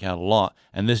really take out a lot.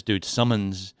 And this dude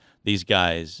summons these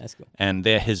guys. That's cool. And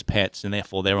they're his pets, and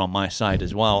therefore they're on my side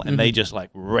as well. And they just like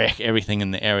wreck everything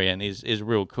in the area, and is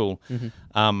real cool.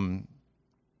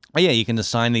 Yeah, you can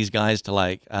assign these guys to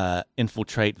like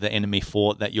infiltrate the enemy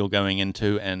fort that you're going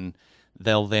into, and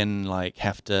they'll then like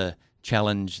have to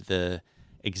challenge the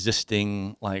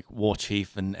existing like war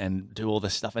chief and do all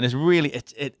this stuff. And it's really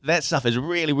that stuff is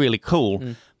really, really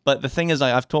cool. But the thing is,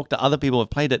 I've talked to other people who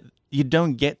have played it, you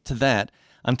don't get to that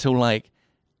until like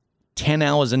 10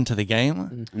 hours into the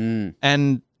game.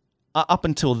 And up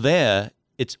until there,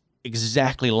 it's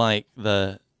exactly like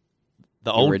the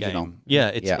old original game. Yeah,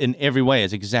 it's in every way,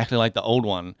 it's exactly like the old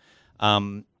one.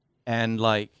 And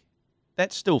like,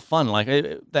 that's still fun. Like,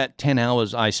 that 10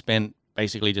 hours I spent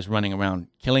basically just running around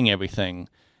killing everything,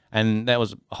 and that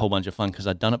was a whole bunch of fun because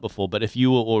I'd done it before. But if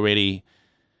you were already,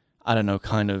 I don't know,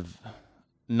 kind of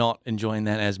not enjoying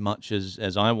that as much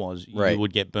as I was, you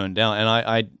would get burned out. And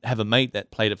I have a mate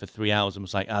that played it for 3 hours and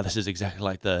was like, this is exactly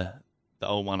like the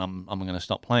old one. I'm going to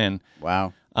stop playing.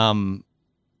 Wow. And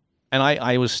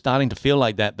I was starting to feel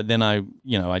like that, but then I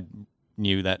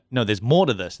knew that no, there's more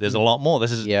to this. There's a lot more.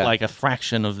 This is like a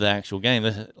fraction of the actual game.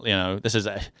 This is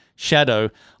a shadow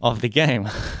of the game.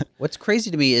 What's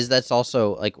crazy to me is that's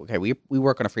also like, okay, we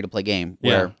work on a free to play game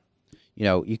where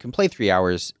you can play 3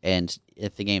 hours, and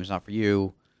if the game's not for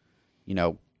you,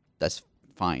 that's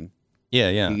fine.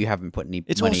 Yeah. You haven't put any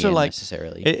it's money also in like,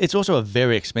 necessarily. It's also a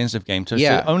very expensive game. So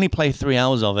to only play 3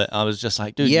 hours of it, I was just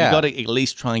like, dude, you got to at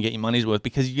least try and get your money's worth,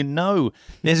 because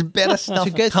there's better stuff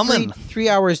to get coming. 3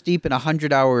 hours deep in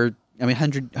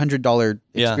 $100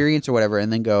 experience or whatever,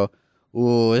 and then go,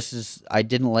 ooh, I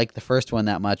didn't like the first one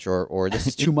that much, or this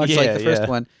is too much like the first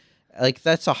one. Like,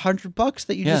 that's $100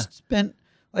 that you just spent.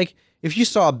 Like, if you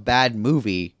saw a bad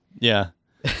movie,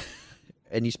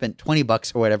 and you spent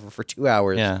 $20 or whatever for 2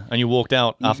 hours, and you walked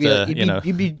out after,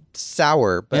 you'd be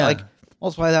sour. But like,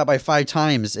 multiply that by 5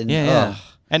 times, and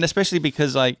and especially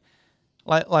because like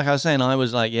like I was saying, I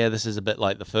was like, yeah, this is a bit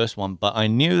like the first one, but I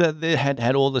knew that they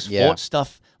had all this fort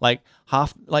stuff. Like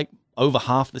over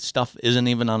half the stuff isn't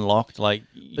even unlocked. Like,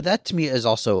 but that to me is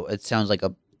also, it sounds like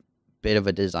a bit of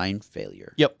a design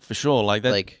failure. Yep, for sure. Like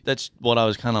that. That's what I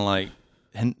was kind of like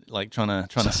trying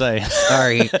to say.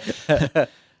 Sorry.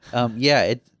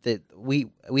 Yeah.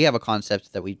 We have a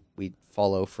concept that we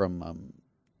follow from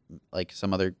like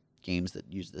some other games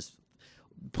that use this.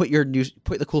 Put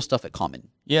the cool stuff at common.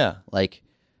 Yeah. Like,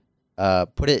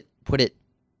 put it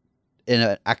in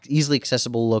an easily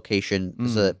accessible location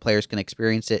so that players can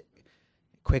experience it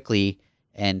quickly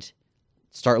and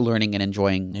start learning and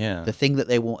enjoying the thing that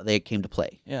they came to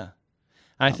play. Yeah.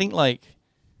 I think like,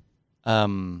 I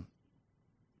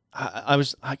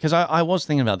was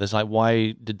thinking about this, like,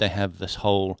 why did they have this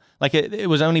whole, like, it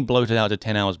was only bloated out to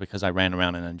 10 hours because I ran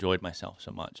around and enjoyed myself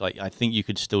so much. Like, I think you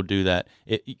could still do that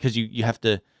because you have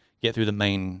to get through the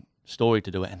main story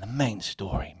to do it. And the main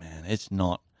story, man, it's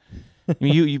not, I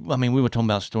mean, we were talking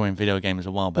about story in video games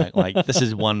a while back. Like, this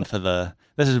is one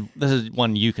this is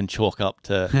one you can chalk up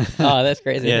to. Oh, that's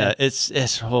crazy. Yeah, it's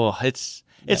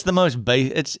the most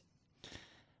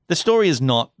the story is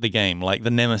not the game. Like,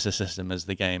 the Nemesis system is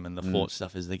the game, and the fort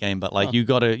stuff is the game. But like, you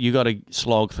gotta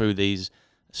slog through these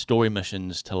story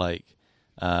missions to like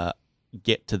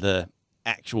get to the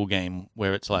actual game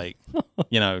where it's like,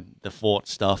 the fort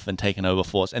stuff and taking over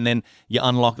forts, and then you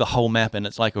unlock the whole map, and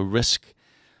it's like a Risk,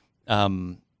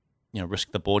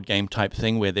 Risk the board game type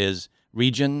thing where there's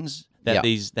regions that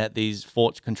these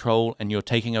forts control, and you're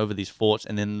taking over these forts,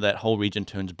 and then that whole region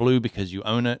turns blue because you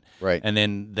own it. Right. And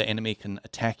then the enemy can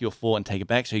attack your fort and take it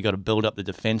back, so you got to build up the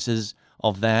defenses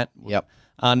of that. Yep.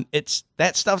 It's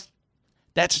that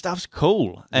stuff's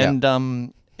cool.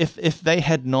 And if they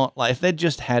had not, like, if they'd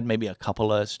just had maybe a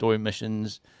couple of story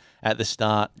missions at the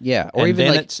start, or even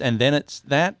then like it's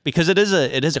that, because it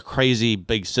is a crazy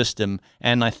big system,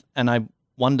 and I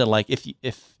wonder, like, if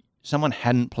someone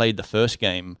hadn't played the first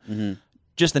game,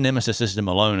 just the Nemesis system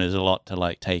alone is a lot to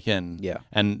like take in. Yeah.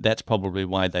 And that's probably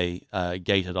why they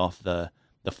gated off the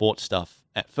fort stuff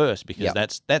at first, because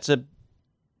that's a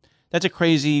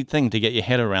crazy thing to get your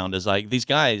head around. Is like, these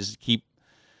guys keep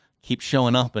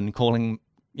showing up and calling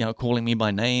me by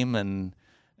name, and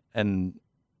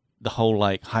the whole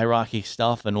like hierarchy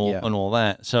stuff and all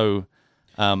that. So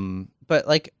but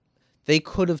like, they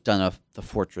could have done the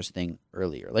fortress thing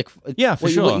earlier. Like, for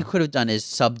sure. What you could have done is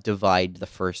subdivide the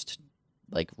first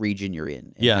like region you're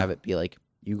in, and have it be like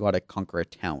you got to conquer a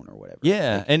town or whatever.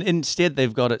 Yeah, like, and instead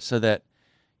they've got it so that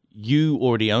you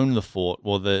already own the fort,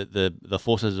 or the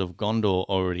forces of Gondor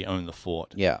already own the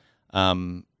fort. Yeah.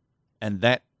 And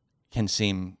that can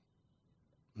seem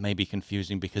maybe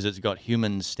confusing because it's got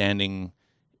humans standing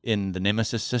in the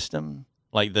Nemesis system,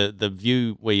 like the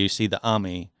view where you see the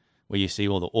army, where you see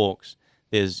all the orcs,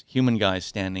 there's human guys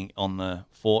standing on the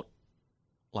fort,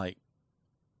 like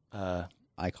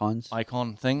icon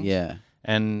things. Yeah.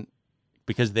 And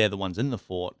because they're the ones in the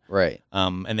fort. Right.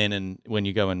 And then when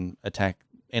you go and attack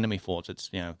enemy forts, it's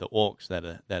the orcs that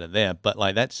are there. But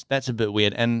like, that's a bit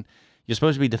weird. And you're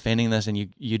supposed to be defending this, and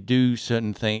you do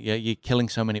certain things. You're killing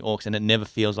so many orcs, and it never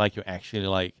feels like you're actually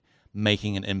like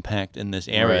making an impact in this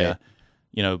area.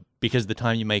 Right. Because the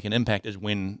time you make an impact is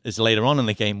later on in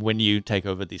the game when you take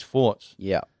over these forts.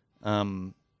 Yeah.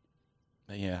 Yeah.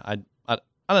 I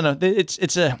don't know.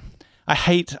 It's a. I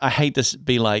hate to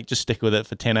be like, just stick with it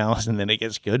for 10 hours and then it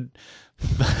gets good.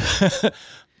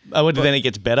 Then it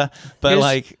gets better. But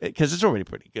like, because it's already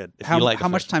pretty good. How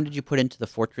much time did you put into the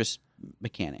fortress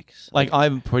mechanics? Like,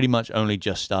 I've pretty much only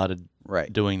just started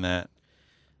doing that.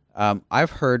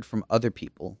 I've heard from other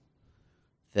people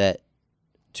that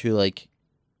to like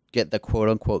get the quote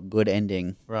unquote good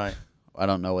ending. Right. I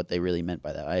don't know what they really meant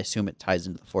by that. I assume it ties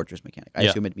into the fortress mechanic. I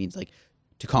assume it means like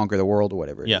to conquer the world or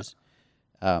whatever it is.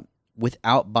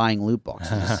 Without buying loot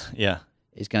boxes,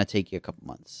 is going to take you a couple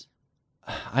months.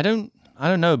 I don't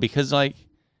know, because like,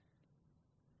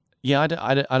 I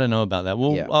don't know about that.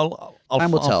 Well,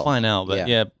 I'll find out.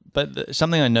 But but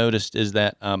something I noticed is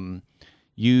that so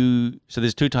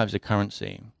there's two types of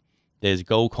currency. There's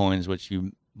gold coins, which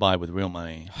you buy with real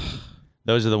money.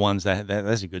 Those are the ones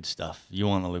that's the good stuff. You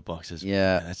want the loot boxes.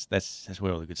 Yeah. That's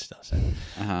where all the good stuff's at.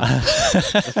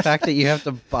 The fact that you have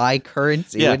to buy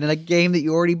currency in a game that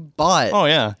you already bought. Oh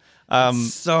yeah.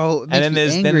 So it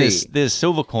makes me angry. There's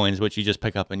silver coins, which you just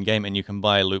pick up in game, and you can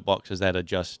buy loot boxes that are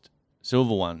just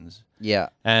silver ones. Yeah.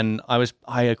 And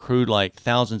I accrued like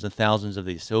thousands and thousands of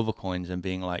these silver coins, and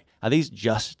being like, are these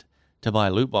just to buy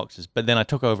loot boxes? But then I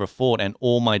took over a fort, and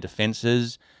all my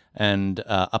defenses and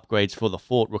upgrades for the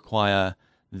fort require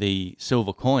the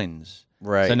silver coins.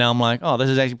 Right. So now I'm like, oh, this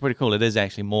is actually pretty cool. It is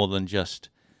actually more than just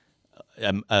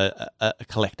a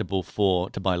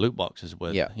collectible to buy loot boxes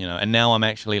with. Yeah. You know. And now I'm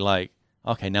actually like,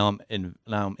 okay, now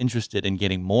I'm interested in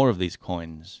getting more of these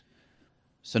coins.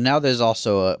 So now there's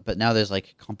also now there's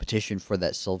like competition for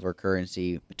that silver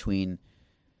currency between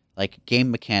like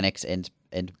game mechanics and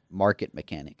market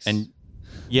mechanics. And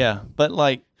yeah, but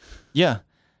like, yeah.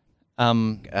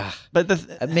 But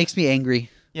it makes me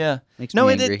angry. Yeah. Makes me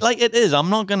angry. It is. I'm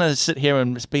not gonna sit here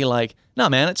and just be like, no,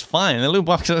 man, it's fine. The loot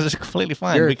boxes are completely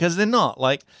fine because they're not.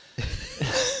 Like,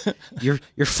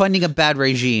 you're funding a bad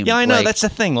regime. Yeah, I know. Like, that's the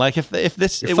thing. Like, if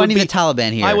this, you're funding the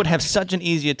Taliban here. I would have such an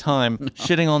easier time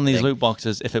shitting on these loot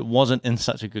boxes if it wasn't in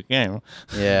such a good game.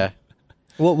 Yeah.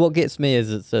 What gets me is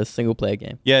it's a single player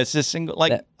game. Yeah, it's a single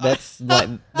that's like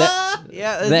that.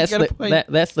 Yeah,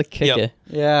 that's the kicker. Yep.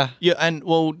 Yeah. Yeah, and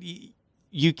well,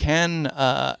 you can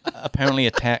apparently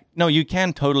attack. No, you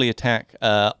can totally attack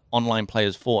online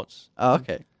players' forts. Oh,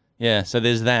 okay. Yeah, so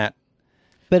there's that.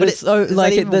 But it's so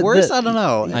like even worse. I don't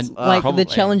know. Like probably. The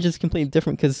challenge is completely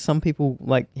different because some people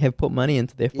like have put money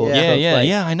into their forts. Yeah, so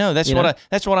yeah. I know. That's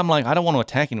what I'm like. I don't want to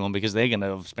attack anyone because they're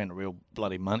gonna have spent real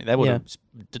bloody money. They would have,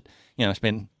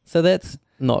 spent. So that's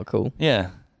not cool. Yeah,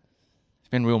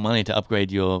 spend real money to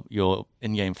upgrade your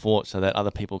in-game fort so that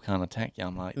other people can't attack you.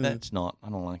 I'm like, that's not. I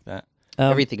don't like that.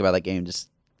 Everything about that game just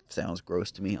sounds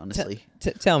gross to me, honestly.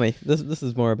 Tell me, this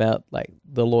is more about like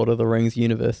the Lord of the Rings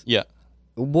universe. Yeah.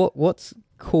 What's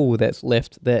cool that's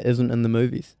left that isn't in the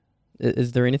movies?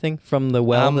 Is there anything from the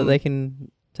well that they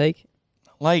can take?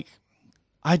 Like,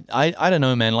 I don't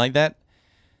know, man. Like that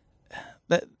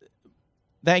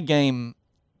game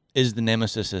is the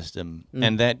Nemesis system,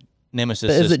 and that Nemesis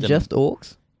but system. Is it just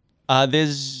orcs?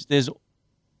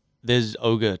 There's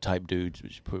ogre type dudes,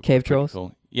 which is cave trolls.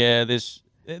 Cool. Yeah,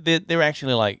 they're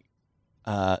actually like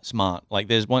smart. Like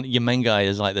there's one. Your main guy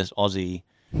is like this Aussie.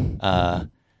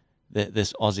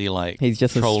 This Aussie like he's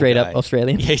just a straight up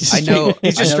Australian. Yeah, I know.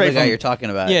 He's just straight the guy you're talking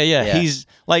about. Yeah. He's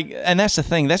like, and that's the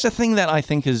thing. That's the thing that I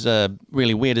think is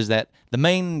really weird is that the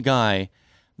main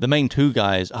two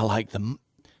guys are like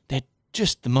they're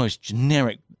just the most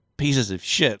generic pieces of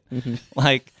shit.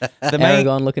 Like the main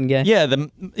Aragorn looking guy. Yeah,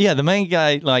 the main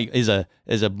guy like is a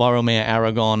Boromir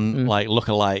Aragorn like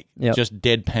lookalike, just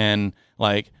deadpan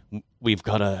like. We've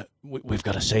got to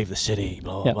save the city,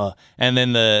 blah blah blah. And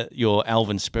then your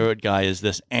elven spirit guy is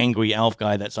this angry elf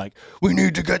guy that's like, we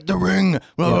need to get the ring,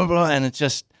 blah blah blah. And it's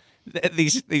just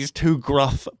these two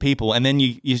gruff people. And then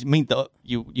you meet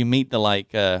the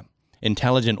like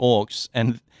intelligent orcs,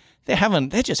 and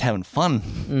they're just having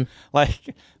fun.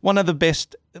 Like one of the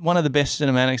best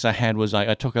cinematics I had was like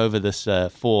I took over this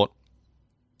fort,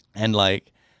 and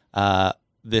like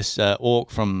this orc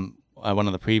from one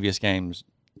of the previous games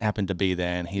happened to be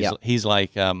there, and he's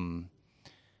like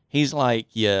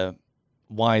your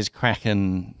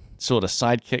wisecracking sort of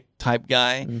sidekick type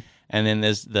guy, and then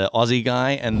there's the Aussie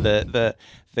guy, and the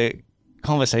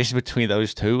conversation between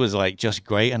those two was like just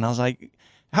great, and I was like,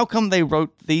 how come they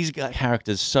wrote these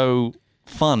characters so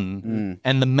fun,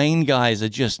 and the main guys are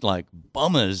just like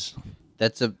bummers?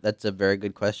 That's a very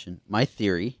good question. My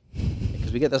theory,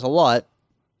 because we get this a lot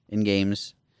in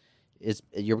games, is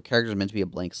your characters are meant to be a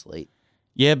blank slate.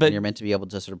 Yeah, but and you're meant to be able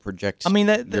to sort of project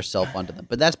yourself onto them.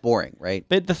 But that's boring, right?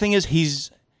 But the thing is, he's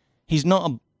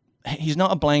not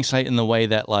a blank slate in the way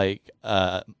that like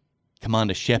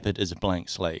Commander Shepard is a blank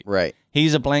slate. Right.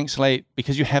 He's a blank slate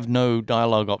because you have no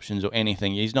dialogue options or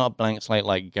anything. He's not a blank slate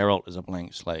like Geralt is a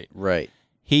blank slate. Right.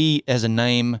 He has a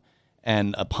name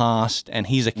and a past, and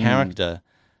he's a character.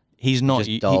 He's not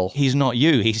dull. He's not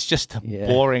you. He's just a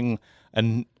boring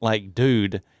and like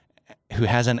dude who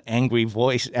has an angry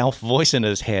elf voice in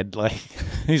his head, like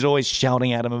he's always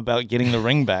shouting at him about getting the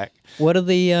ring back. What are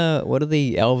the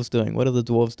elves doing? What are the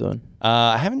dwarves doing?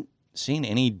 I haven't seen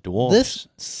any dwarves. This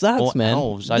sucks, man.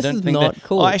 Elves. This I don't is think not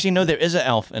cool. Oh, actually, no, there is an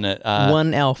elf in it.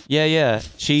 One elf. Yeah.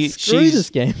 Screw this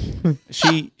game.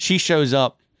 she shows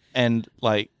up and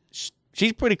like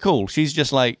she's pretty cool. She's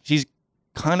just like she's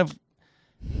kind of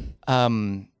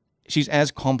she's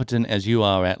as competent as you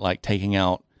are at like taking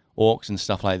out orcs and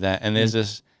stuff like that, and there's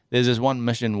this one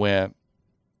mission where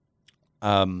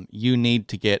you need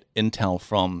to get intel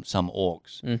from some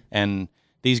orcs, and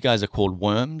these guys are called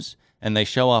worms, and they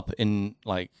show up in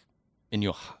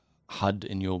your HUD,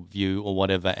 in your view or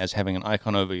whatever, as having an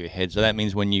icon over your head. So that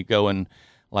means when you go and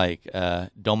like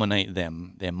dominate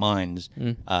their minds,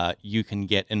 you can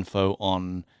get info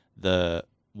on the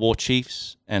war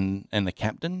chiefs and the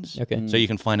captains. Okay. So you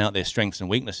can find out their strengths and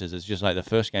weaknesses. It's just like the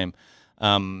first game.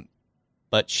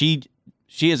 But she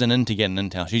isn't into getting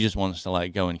intel. She just wants to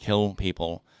like go and kill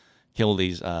people kill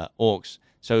these orcs.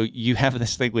 So you have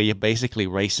this thing where you're basically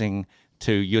racing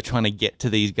you're trying to get to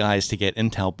these guys to get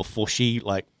intel before she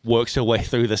like works her way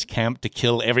through this camp to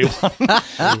kill everyone. And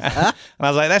I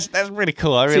was like, that's pretty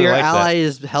cool. I really like that. So your ally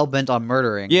is hell bent on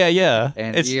murdering. Yeah.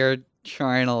 And you're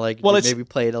trying to like maybe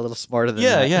play it a little smarter than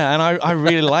that. that. Yeah, and I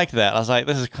really like that. I was like,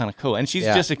 this is kind of cool. And she's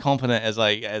just as competent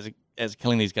as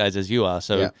killing these guys as you are.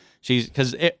 So she's,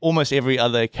 because almost every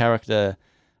other character,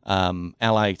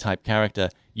 ally type character,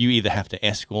 you either have to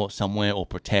escort somewhere or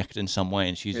protect in some way,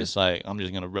 and she's just like, I'm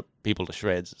just going to rip people to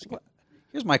shreds.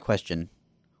 Here's my question.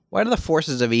 Why do the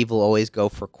forces of evil always go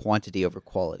for quantity over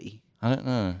quality? I don't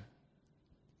know.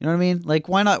 You know what I mean? Like,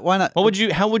 why not?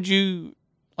 How would you,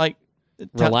 like,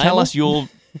 tell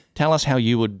us how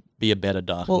you would be a better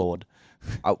Dark Lord.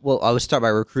 I would start by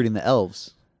recruiting the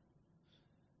elves.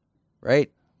 Right?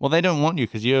 Well, they don't want you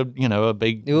because you're, a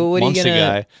big monster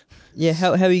guy. Yeah,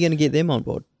 how are you going to get them on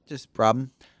board? Just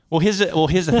problem. Well, here's the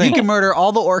thing. You can murder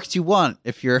all the orcs you want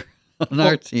if you're on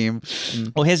our team.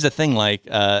 Well, here's the thing. Like,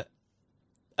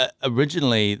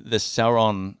 originally, the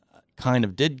Sauron kind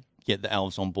of did get the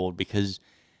elves on board because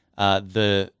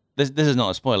this is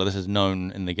not a spoiler. This is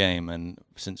known in the game, and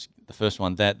since the first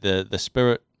one, that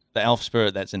the elf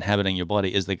spirit that's inhabiting your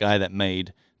body is the guy that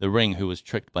made the ring, who was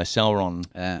tricked by Sauron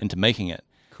into making it.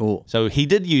 Cool. So he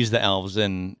did use the elves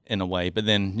in a way, but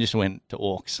then just went to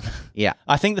orcs. Yeah.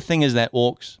 I think the thing is that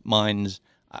orcs' minds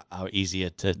are easier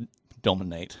to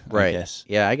dominate, right. I guess.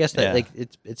 Yeah, I guess that like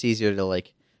it's easier to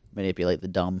like manipulate the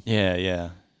dumb. Yeah.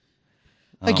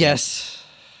 I guess.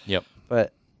 Yep.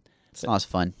 But it's not as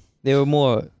fun. There were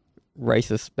more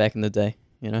racists back in the day,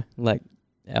 like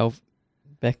elf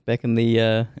back in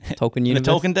the Tolkien universe.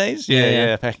 The Tolkien days?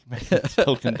 Yeah. Back in the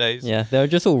Tolkien days. Yeah, they were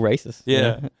just all racist.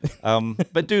 Yeah.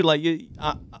 But dude, like, you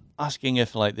asking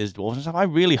if like there's dwarves and stuff, I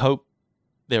really hope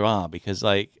there are, because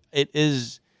like it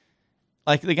is,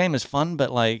 like, the game is fun,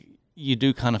 but like you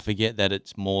do kind of forget that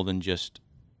it's more than just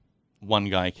one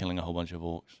guy killing a whole bunch of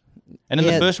orcs. And in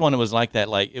the first one, it was like that.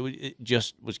 Like it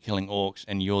just was killing orcs,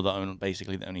 and you're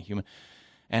basically the only human.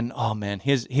 And oh man,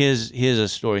 here's a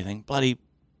story thing. Bloody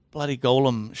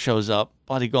Golem shows up.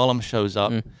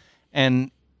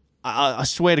 And I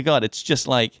swear to God, it's just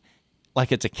like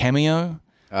it's a cameo.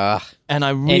 And I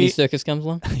really... Andy Serkis comes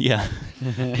along? Yeah.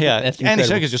 Andy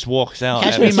Serkis just walks out.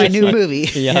 Catch me in my new movie.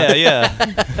 Yeah.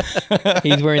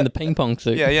 He's wearing the ping pong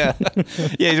suit. Yeah,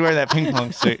 he's wearing that ping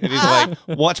pong suit. And he's like,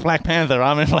 watch Black Panther.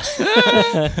 I'm in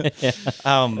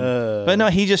but no,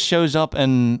 he just shows up,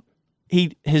 and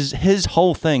his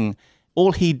whole thing,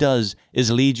 all he does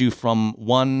is lead you from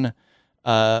one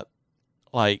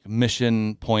like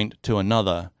mission point to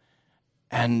another,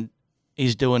 and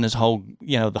he's doing his whole,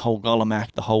 the whole Gollum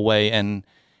act the whole way, and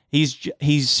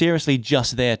he's seriously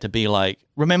just there to be like,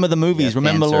 remember the movies,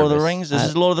 remember Lord of the Rings? This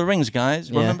is Lord of the Rings,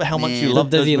 guys. Remember how much you love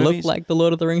those movies? Does he look like the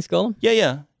Lord of the Rings Gollum?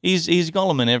 Yeah. He's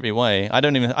Gollum in every way. I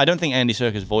don't think Andy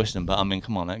Serkis voiced him, but I mean,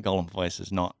 come on, that Gollum voice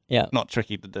is not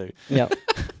tricky to do. Yeah.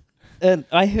 And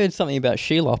I heard something about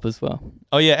Shelob as well.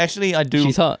 Oh yeah, actually I do.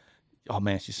 She's hot. Oh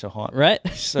man, she's so hot. Right?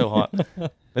 She's so hot.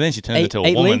 But then she turns into a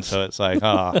woman, legs? So it's like,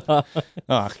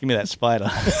 give me that spider.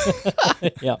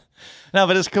 Yeah. No,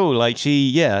 but it's cool. Like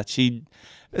she,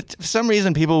 for some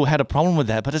reason people had a problem with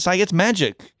that, but it's like, it's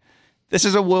magic. This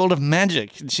is a world of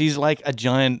magic. She's like a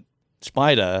giant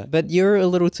spider. But you're a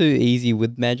little too easy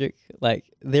with magic. Like,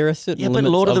 there are certain limits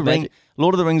but Lord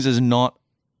of the Rings is not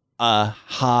a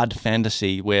hard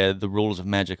fantasy where the rules of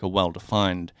magic are well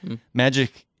defined.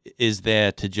 Magic is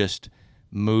there to just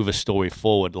move a story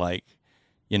forward, like,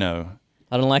 I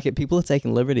don't like it. People are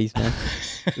taking liberties, man.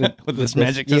 with this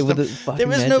magic system. Yeah, with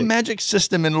there is no magic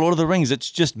system in Lord of the Rings.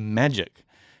 It's just magic.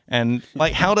 And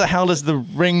like, how does the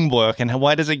ring work, and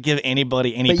why does it give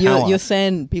anybody any power? But you're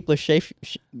saying people are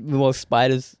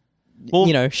spiders,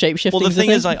 shape-shifting. Well, the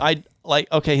thing is,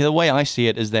 okay, the way I see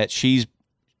it is that she's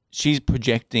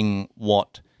projecting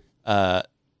what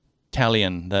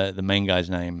Talion, the main guy's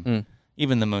name,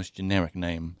 even the most generic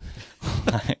name,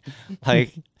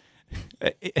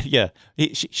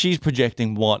 she's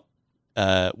projecting what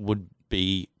would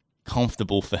be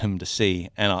comfortable for him to see,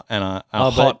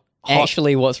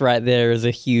 actually, what's right there is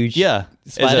a huge spider?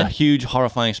 Is a huge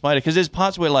horrifying spider, because there's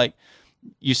parts where like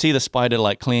you see the spider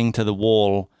like clinging to the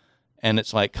wall, and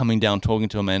it's like coming down talking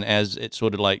to him, and as it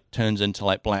sort of like turns into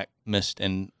like black mist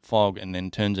and fog, and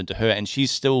then turns into her, and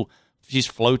she's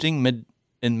floating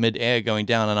in mid-air going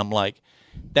down, and I'm like,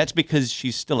 that's because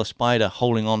she's still a spider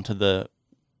holding onto the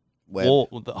wall,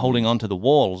 holding onto the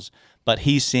walls, but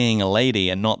he's seeing a lady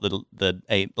and not the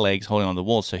 8 legs holding on the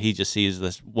wall, so he just sees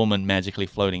this woman magically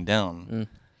floating down.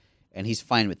 And he's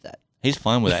fine with that. He's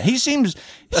fine with that. He seems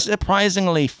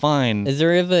surprisingly fine. Is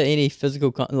there ever any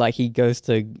physical like he goes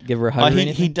to give her a hug? Or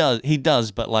anything? He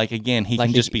does, but like again, he like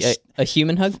can just be a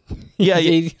human hug.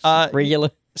 Yeah, regular.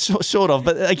 Sort of,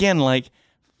 but again, like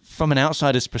from an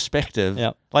outsider's perspective,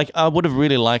 like I would have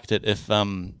really liked it if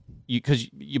because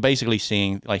you're basically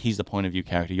seeing like he's the point of view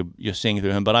character. You're seeing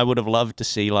through him, but I would have loved to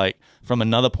see like from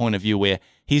another point of view where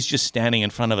he's just standing in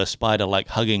front of a spider, like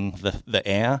hugging the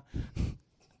air.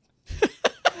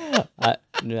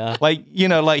 Yeah. Like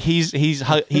like he's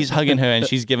hugging her and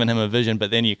she's giving him a vision,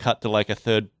 but then you cut to like a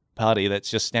third party that's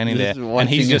just standing there and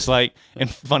he's just like in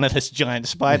front of this giant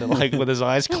spider, like with his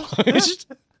eyes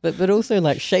closed. But also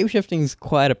like shapeshifting's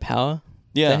quite a power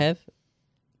to have,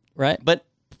 right? But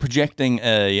projecting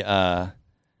an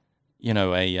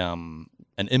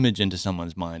image into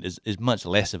someone's mind is much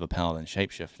less of a power than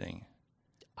shapeshifting.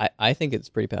 I think it's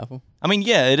pretty powerful. I mean,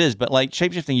 yeah, it is, but like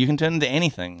shapeshifting, you can turn into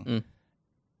anything.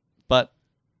 But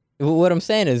what I'm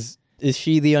saying is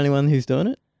she the only one who's doing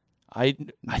it? I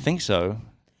think so.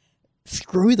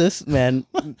 Screw this, man.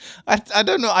 I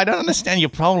don't know. I don't understand your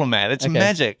problem, man. It's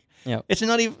magic. Yeah. It's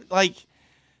not even like.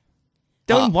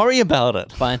 Don't worry about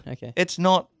it. Fine. Okay. It's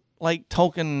not like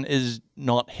Tolkien is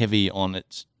not heavy on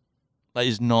its. Like,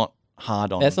 is not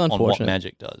hard on what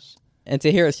magic does. And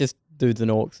to hear it's just dudes and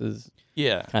orcs is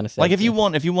kind of sad. Like if you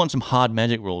want some hard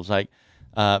magic rules, like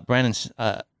Brandon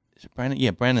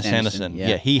Sanderson.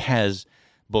 Yeah, he has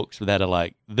books that are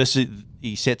like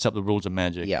he sets up the rules of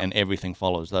magic and everything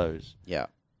follows those. Yeah.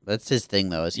 That's his thing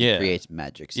though, is he creates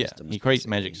magic systems. Yeah, he creates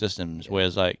magic systems,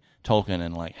 whereas like Tolkien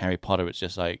and like Harry Potter, it's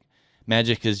just like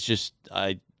magic is just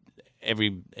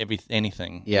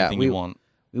anything you want.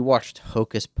 We watched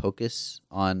Hocus Pocus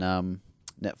on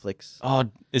Netflix. Oh,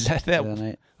 is that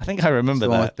night? I think I remember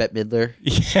the that. One with Bette Midler.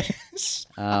 Yes.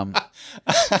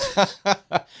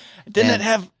 Didn't it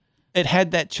have? It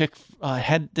had that chick.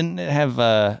 Didn't it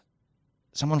have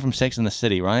someone from Sex and the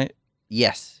City? Right.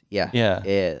 Yes.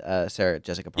 Yeah. Sarah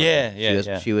Jessica Parker.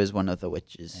 Yeah. She was one of the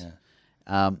witches.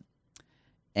 Yeah.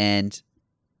 And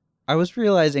I was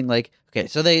realizing, like, okay,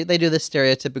 so they do this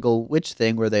stereotypical witch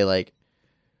thing where they like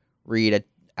read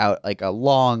out like a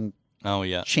long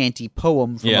chanty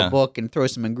poem from a book and throw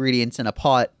some ingredients in a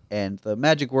pot, and the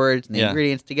magic words and the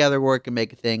ingredients together work and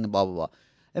make a thing, and blah blah blah.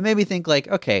 It made me think, like,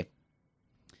 okay,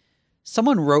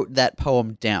 someone wrote that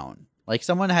poem down. Like,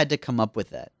 someone had to come up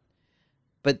with that.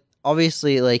 But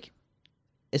obviously, like,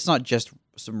 it's not just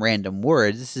some random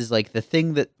words. This is like the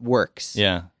thing that works.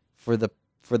 Yeah. For the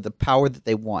power that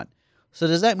they want. So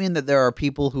does that mean that there are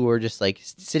people who are just like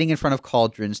sitting in front of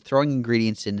cauldrons, throwing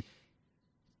ingredients in,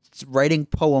 writing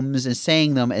poems and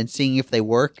saying them and seeing if they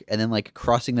work, and then like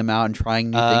crossing them out and trying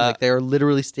new things? Like, they are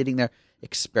literally sitting there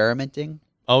experimenting.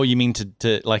 Oh, you mean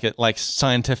to like the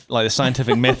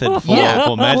scientific method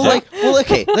for magic? Well,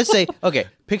 okay. Let's say,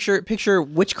 picture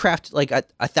witchcraft like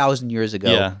 1,000 years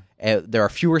ago. Yeah. There are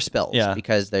fewer spells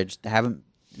because they haven't.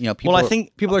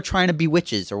 People are trying to be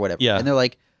witches or whatever. Yeah. And they're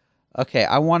like, okay,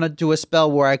 I want to do a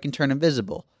spell where I can turn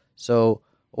invisible. So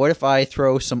what if I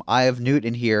throw some Eye of Newt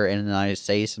in here and then I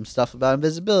say some stuff about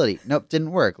invisibility? Nope,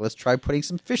 didn't work. Let's try putting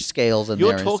some fish scales in there.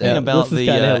 You're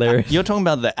talking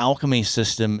about the alchemy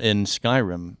system in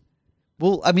Skyrim.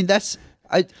 Well, I mean, I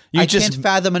can't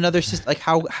fathom another system. Like,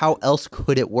 how else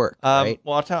could it work? Right?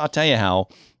 Well, I'll tell you how.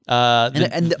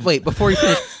 Wait, before you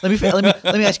finish, let me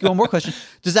ask you one more question.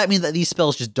 Does that mean that these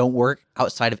spells just don't work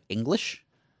outside of English?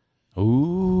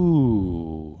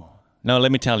 Ooh. No,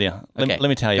 let me tell you. Let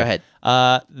me tell you. Go ahead.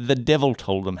 The devil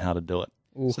told them how to do it.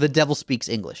 Ooh. So the devil speaks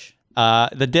English.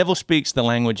 The devil speaks the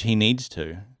language he needs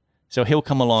to. So he'll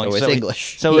come along. So it's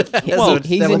English.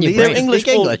 He's in your brain. English.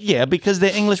 Yeah, because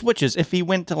they're English witches. If he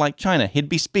went to like China, he'd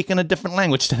be speaking a different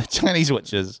language to the Chinese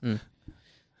witches.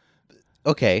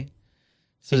 Okay.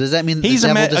 So does that mean that the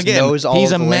devil just knows all of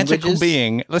the languages? He's a magical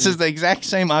being. This is the exact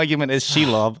same argument as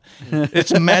Shelob.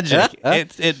 It's magic.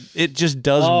 It just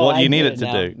does what you need it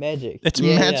to do. Magic. It's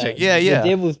magic. Yeah. The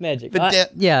devil's magic. Okay.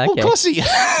 Well, of course he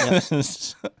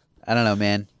is. I don't know,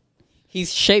 man.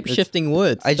 He's shape-shifting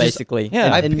words, basically.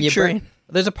 Yeah. In your brain.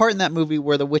 There's a part in that movie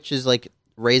where the witches like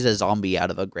raise a zombie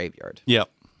out of a graveyard. Yep.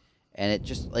 And it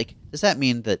just like, does that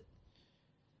mean that,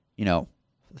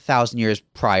 1,000 years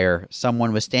prior,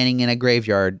 someone was standing in a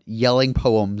graveyard yelling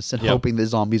poems and hoping the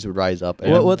zombies would rise up?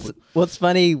 What's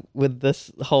funny with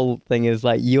this whole thing is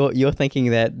like you're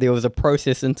thinking that there was a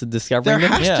process into discovering there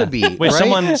has to be, where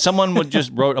right? someone would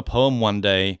just wrote a poem one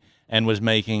day and was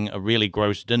making a really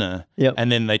gross dinner, and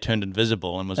then they turned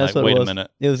invisible and was like, wait a minute.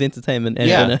 It was entertainment and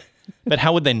dinner. But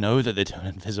how would they know that they turn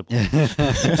invisible?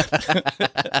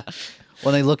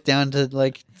 When they look down to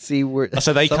like see where,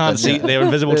 so they can't see. They're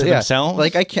invisible to themselves.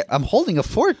 Like I can't. I'm holding a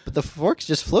fork, but the fork's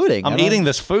just floating. I'm eating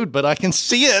this food, but I can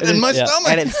see it in my stomach,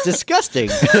 and it's disgusting.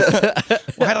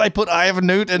 Why did I put Ivan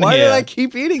Newt in Why here? did I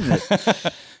keep eating this?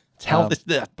 It's health. It's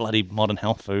that bloody modern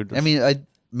health food. I mean,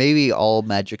 maybe all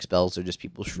magic spells are just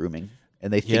people shrooming,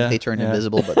 and they think they turn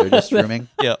invisible, but they're just shrooming.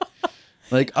 Yeah.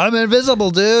 Like, I'm invisible,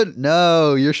 dude.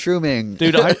 No, you're shrooming.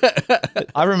 Dude,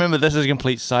 I remember this is a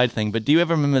complete side thing, but do you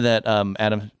ever remember that not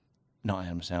Adam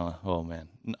Sandler. Oh, man.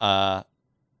 Damn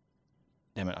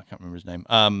it, I can't remember his name.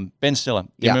 Ben Stiller. Do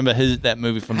you remember that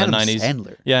movie from the 90s?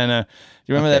 Sandler. Yeah, I know. Do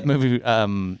you remember that movie,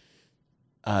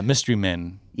 Mystery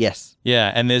Men? Yes.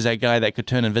 Yeah, and there's that guy that could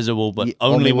turn invisible, but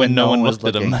only when no one looked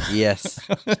at him. Yes.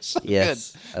 So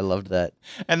yes. good. I loved that.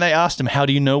 And they asked him, how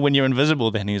do you know when you're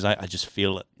invisible? Then he's like, I just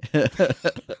feel it.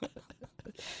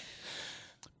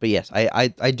 But yes,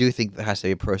 I do think there has to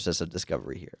be a process of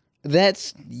discovery here.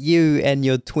 That's you and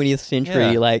your 20th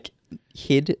century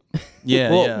head.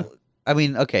 Yeah, well, I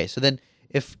mean, okay, so then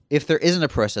if there isn't a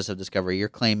process of discovery, your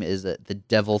claim is that the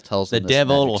devil tells them the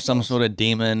devil or some sort of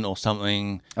demon or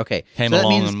something came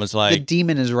along and was like... The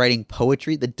demon is writing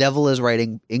poetry, the devil is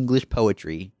writing English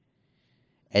poetry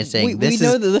and saying, this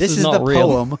is not the real.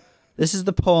 poem. This is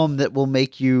the poem that will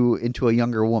make you into a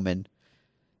younger woman.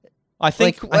 I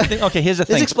think okay, here's the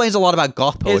thing. This explains a lot about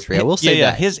goth poetry, I will say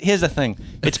that. Here's the thing.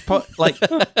 It's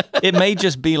it may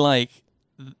just be like...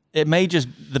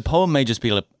 the poem may just be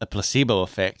a placebo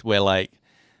effect where like...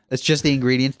 It's just the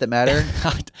ingredients that matter.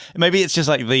 Maybe it's just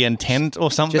like the intent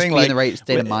or something. Just be in the right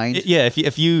state of mind. Yeah,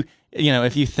 if you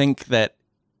think that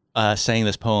saying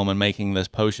this poem and making this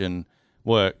potion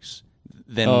works,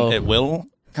 then it will,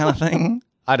 kind of thing.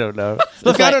 I don't know.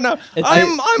 Look, I don't know.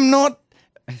 I'm not.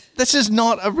 This is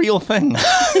not a real thing.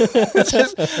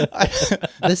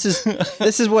 This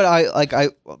is what I like. I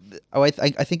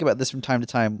think about this from time to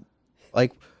time,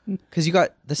 like. Because you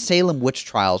got the Salem witch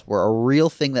trials were a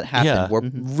real thing that happened where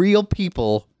real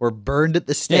people were burned at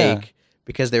the stake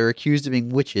because they were accused of being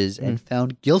witches and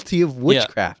found guilty of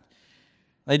witchcraft.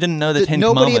 They didn't know the Ten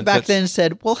Commandments. Nobody back then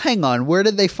said, well, hang on, where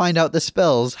did they find out the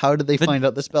spells? How did they find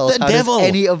out the spells? How does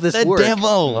any of this work? The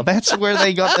devil. That's where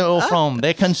they got it all from.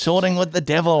 They're consorting with the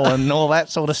devil and all that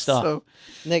sort of stuff. So,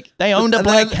 Nick, they owned a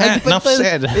black cat, enough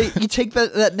said. You take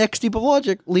that next leap of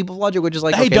logic, which is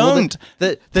like, they don't.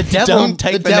 Well, the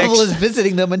devil is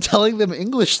visiting them and telling them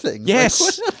English things.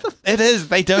 Yes, it is.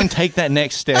 They don't take that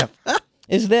next step.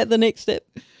 Is that the next step?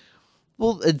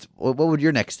 Well, what would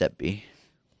your next step be?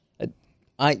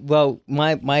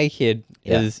 My head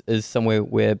is somewhere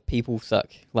where people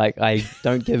suck. Like, I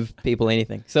don't give people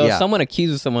anything. So if someone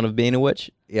accuses someone of being a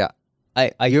witch, you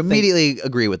immediately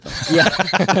agree with them. Yeah,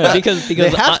 because they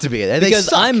have to be.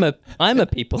 Because I'm a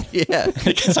people. Yeah,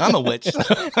 because I'm a witch.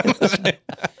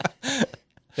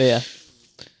 Yeah.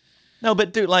 No,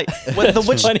 but dude, like the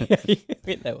witch. Funny how you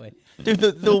went that way. Dude,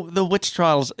 the witch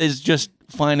trials is just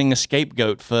finding a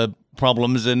scapegoat for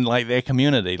problems in like their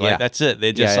community. Like that's it.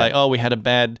 They're just like, oh, we had a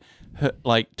bad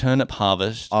turnip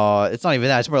harvest. It's not even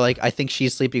that. It's more like, I think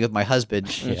she's sleeping with my husband.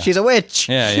 She's a witch.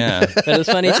 Yeah. But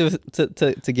it's funny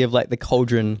to give like the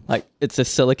cauldron, like it's a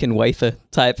silicon wafer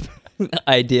type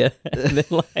idea. And then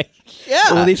like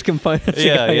all these components are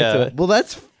going into it. Well,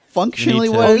 that's functionally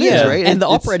what it is, right? And the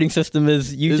operating system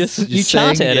is you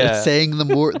chant at it, saying the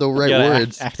right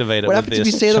words. Activate it. What happens if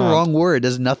you say the wrong word?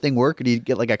 Does nothing work, and you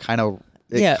get like a kind of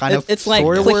it's like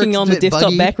clicking on the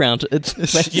desktop background. It's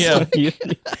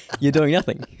you're doing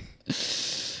nothing.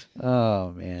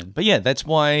 Oh man! But yeah, that's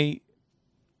why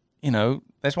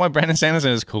Brandon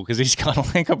Sanderson is cool, because he's got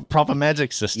like a proper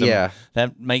magic system. Yeah,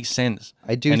 that makes sense.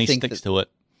 I do, and think he sticks to it.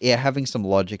 Yeah, having some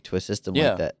logic to a system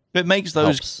like that. It makes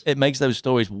those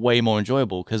stories way more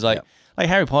enjoyable, because like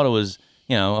Harry Potter was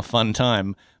a fun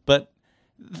time, but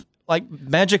like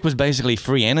magic was basically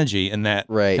free energy in that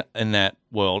in that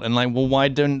world, and like, well, why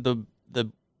don't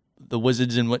the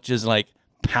wizards and witches like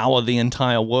power the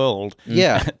entire world?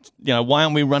 Yeah, why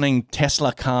aren't we running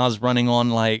Tesla cars running on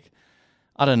like,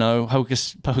 I don't know,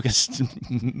 hocus pocus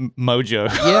mojo?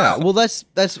 Yeah, well, that's.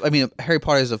 I mean, Harry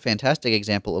Potter is a fantastic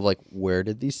example of like, where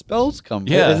did these spells come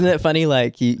from? Yeah, isn't it funny?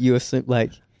 Like you assume,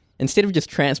 like, instead of just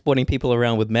transporting people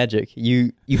around with magic,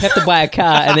 you have to buy a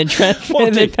car and then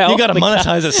transport. You got to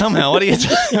monetize it somehow. What do you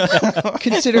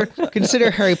consider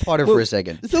Harry Potter for a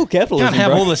second? It's all capitalism. You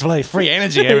can't have all this like free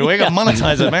energy everywhere. You got to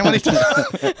monetize it, man. What are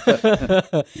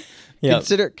you talking? Yeah.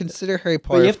 Consider Harry But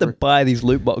Potter. you have to buy these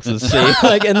loot boxes, see?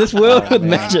 Like in this world with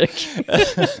magic.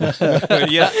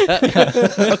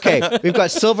 Okay, we've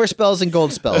got silver spells and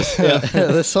gold spells.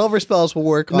 The silver spells will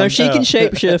work on... No, she can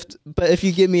shapeshift, but if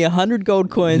you give me 100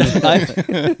 gold coins, I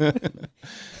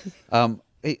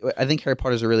think Harry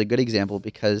Potter's a really good example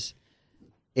because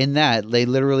in that, they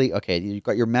literally... Okay, you've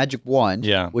got your magic wand,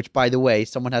 which, by the way,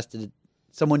 someone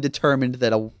determined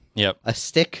that a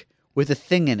stick with a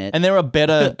thing in it. And there are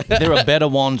better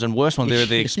wands and worse ones. There are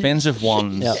the expensive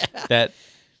ones that,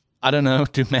 I don't know,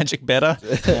 do magic better.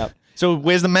 So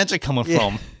where's the magic coming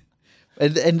from?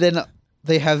 And then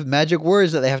they have magic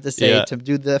words that they have to say to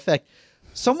do the effect.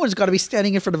 Someone's got to be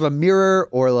standing in front of a mirror,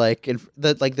 or like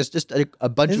there's just a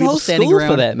bunch of people standing around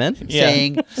for that, man.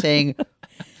 saying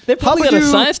they're probably got a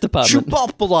science department.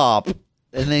 Chubop-a-lop.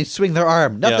 And they swing their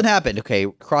arm. Nothing happened. Okay,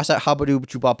 cross out habadoo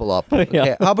chubop-a-lop.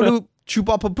 Okay, habadoo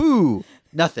chubop-a-boo.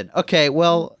 Nothing. Okay,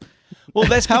 well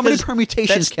that's how many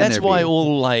permutations can there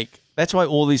be? That's why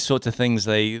all these sorts of things,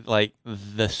 they like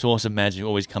the source of magic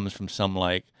always comes from some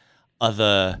like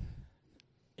other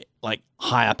like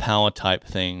higher power type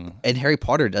thing. And Harry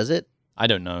Potter does it? I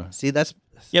don't know. See, that's...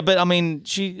 Yeah, but I mean,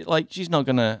 she's not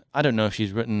gonna... I don't know if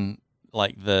she's written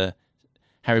like the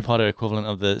Harry Potter equivalent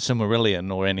of the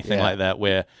Silmarillion or anything like that,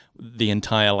 where the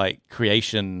entire like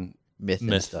creation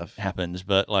myth stuff happens.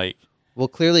 But like... Well,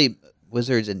 clearly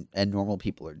wizards and normal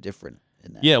people are different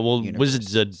in that universe.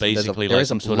 Wizards are basically like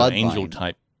some sort of angel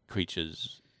type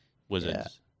creatures. Wizards. Yeah.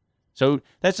 So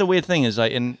that's a weird thing, is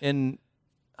like in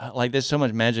like there's so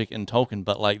much magic in Tolkien,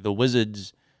 but like the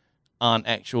wizards aren't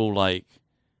actual like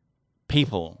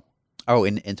people. Oh,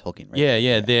 in Tolkien, right?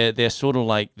 Yeah. They're sort of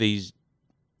like these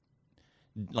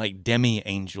like demi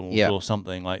angels or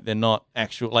something. Like they're not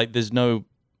actual. Like there's no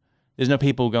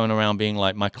people going around being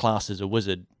like, my class is a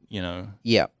wizard, you know.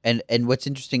 Yeah, and what's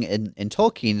interesting in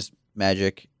Tolkien's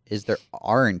magic is there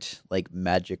aren't like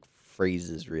magic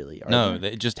phrases really.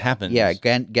 It just happens. Yeah,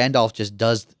 Gandalf just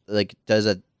does the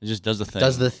thing.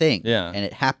 Does the thing. Yeah. And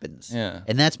it happens. Yeah.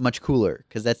 And that's much cooler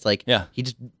because that's like he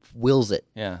just wills it.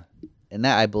 Yeah. And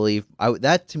that I believe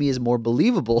that to me is more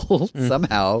believable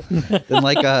somehow than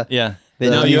like a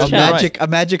a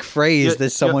magic phrase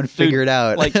that someone figured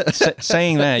out. Like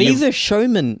saying that these are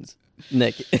showmen,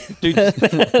 Nick. Dude,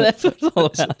 that's what it's all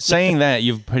about. Saying that,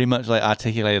 you've pretty much like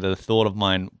articulated a thought of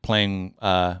mine playing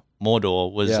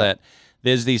Mordor, was that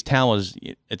there's these towers.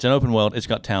 It's an open world. It's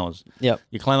got towers. Yep.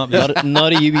 You climb up. These...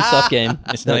 Not a Ubisoft game.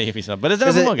 It's not a Ubisoft, but it's an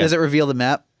open world game. Does it reveal the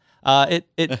map?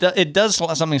 It does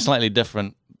something slightly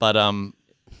different, but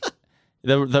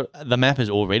the map is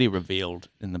already revealed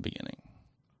in the beginning.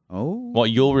 Oh. What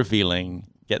you're revealing,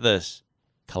 get this,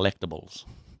 collectibles.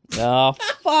 Oh,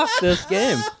 fuck this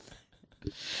game.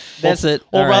 That's it.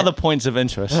 Or rather, points of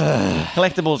interest.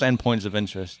 Collectibles and points of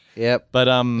interest. Yep. But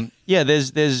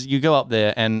there's you go up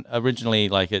there, and originally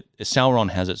like Sauron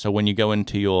has it. So when you go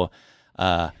into your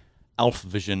elf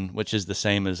vision, which is the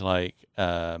same as like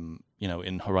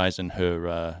in Horizon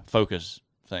her focus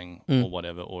thing or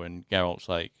whatever, or in Geralt's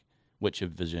like Witcher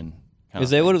vision. Is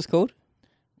that what it's called?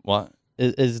 What?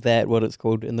 Is that what it's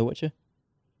called in The Witcher?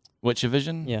 Witcher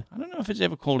vision? Yeah. I don't know if it's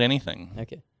ever called anything.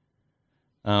 Okay.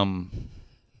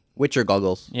 Witcher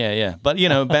goggles. Yeah. But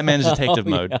Batman's detective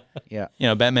mode. Yeah.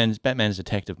 Batman's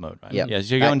detective mode, right? Yeah. Yeah.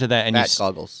 So you go into that and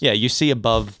goggles. Yeah, you see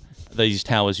above these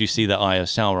towers, you see the eye of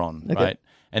Sauron, right?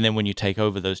 And then when you take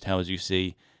over those towers, you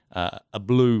see a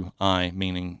blue eye,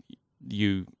 meaning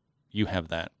you have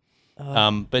that.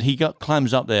 But he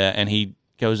climbs up there and he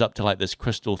goes up to like this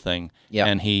crystal thing. Yeah.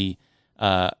 And he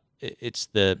it's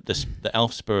the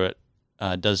elf spirit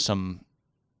does some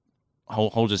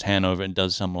holds his hand over and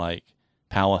does some like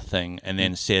power thing, and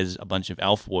then says a bunch of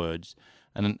elf words.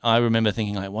 And I remember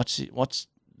thinking like, what's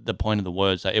the point of the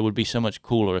words? Like, it would be so much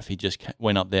cooler if he just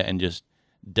went up there and just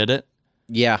did it.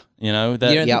 Yeah.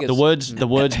 The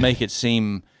words make it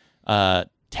seem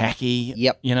tacky.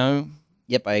 Yep.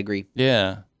 Yep, I agree.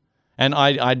 Yeah. And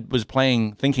I was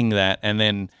thinking that, and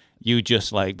then you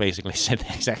just like basically said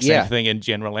the exact same thing in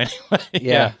general anyway.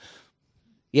 Yeah.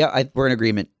 We're in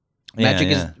agreement.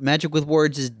 Magic with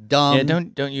words is dumb. Yeah,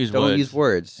 don't use words. Don't use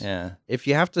words. Yeah. If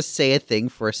you have to say a thing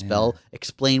for a spell,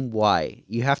 explain why.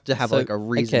 You have to have like a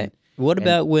reason. Okay. What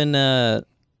about when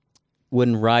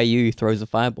Ryu throws a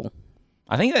fireball?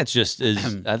 I think that's just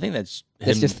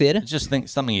that's just theater. It's just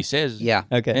something he says. Yeah.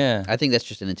 Okay. Yeah. I think that's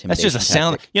just an intimidation. That's just a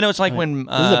sound. tactic. It's like when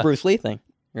this is a Bruce Lee thing,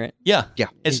 right? Yeah. Yeah.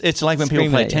 It's like when people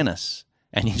play tennis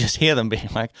and you just hear them being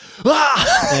like,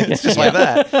 ah! It's just like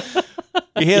that.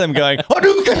 You hear them going,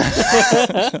 Hadouken!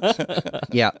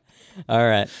 Yeah. All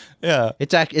right. Yeah.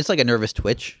 It's like a nervous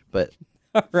twitch, but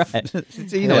Right. So,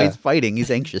 he's fighting.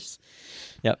 He's anxious.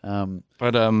 Yep.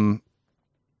 But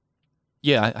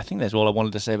yeah, I think that's all I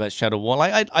wanted to say about Shadow War.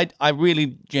 Like, I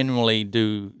really genuinely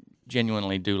do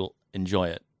enjoy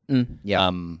it. Yeah.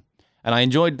 And I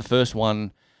enjoyed the first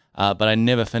one, but I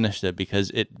never finished it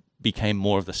because it became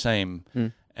more of the same.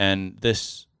 And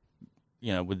this,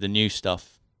 with the new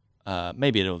stuff,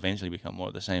 maybe it'll eventually become more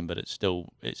of the same. But it's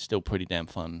still pretty damn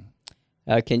fun.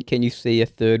 Can you see a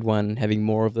third one having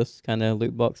more of this kind of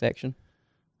loot box action?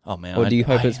 Oh man! Or do you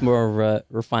hope it's more of a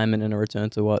refinement and a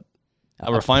return to what?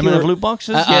 A refinement of loot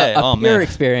boxes? A pure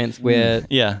experience where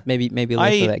maybe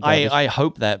less of that garbage. I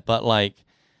hope that, but like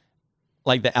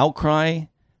the outcry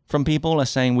from people are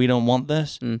saying we don't want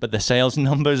this, but the sales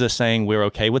numbers are saying we're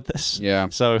okay with this. Yeah.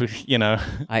 So,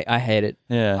 I hate it.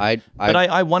 Yeah. But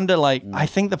I wonder, I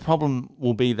think the problem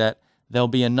will be that there'll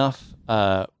be enough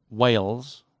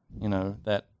whales,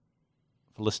 that,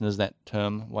 for listeners, that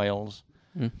term, whales,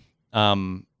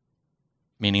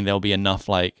 meaning there'll be enough,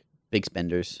 big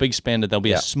spenders. Big spender. There'll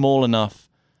be a small amount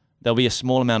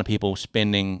of people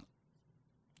spending,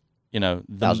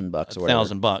 $1,000 or whatever.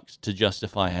 $1,000 to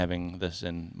justify having this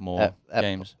in more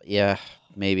games. Yeah,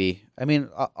 maybe. I mean,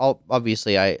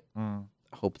 obviously, I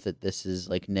hope that this is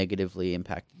negatively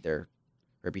impacted their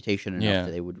reputation enough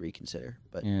that they would reconsider.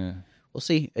 But we'll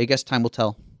see. I guess time will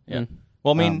tell. Yeah.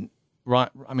 Well,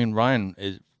 Ryan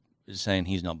is saying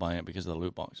he's not buying it because of the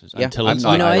loot boxes until it's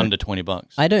under $20.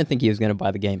 I don't think he was going to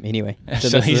buy the game anyway.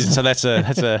 So that's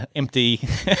a empty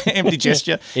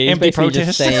gesture, He's empty protest.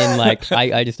 Just saying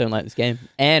I just don't like this game,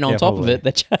 and on top of it,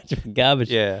 they're charging garbage.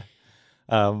 Yeah,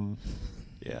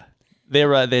 yeah. They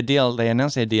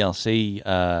announced their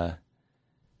DLC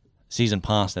season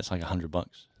pass. That's like $100.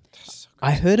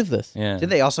 I heard of this. Yeah. Did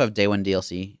they also have day one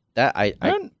DLC? That I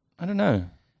don't know.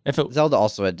 Zelda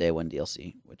also had day one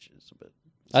DLC, which is a bit.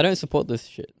 I don't support this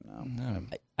shit. No.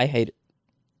 I hate it.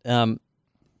 How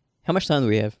much time do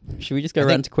we have? Should we just go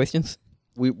right into questions?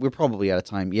 We're probably out of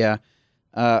time. Yeah.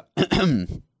 I'm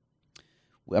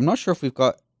not sure if we've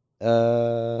got.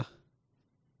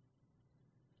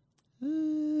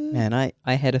 Man,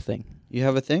 I had a thing. You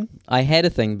have a thing? I had a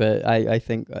thing, but I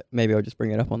think maybe I'll just bring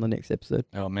it up on the next episode.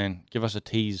 Oh man, give us a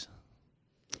tease.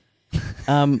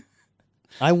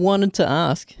 I wanted to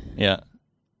ask. Yeah.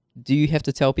 Do you have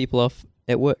to tell people off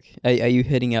at work? Are you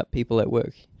hitting up people at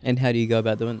work? And how do you go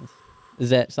about doing this? Is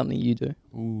that something you do?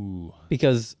 Ooh.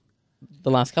 Because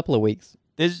the last couple of weeks,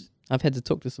 I've had to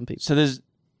talk to some people. So there's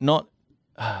not...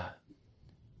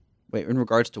 Wait, in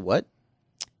regards to what?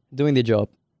 Doing their job.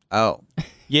 Oh.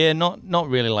 Yeah, not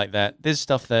really like that. There's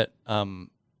stuff that...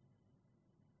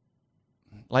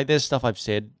 there's stuff I've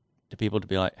said to people to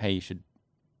be like, hey, you should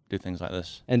do things like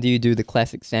this. And do you do the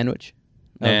classic sandwich?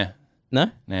 Nah.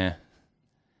 No? Nah.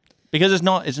 Because it's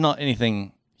not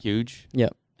anything huge. Yeah.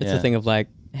 It's a thing of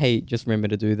hey, just remember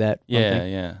to do that. Yeah,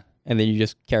 yeah. And then you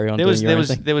just carry on doing your own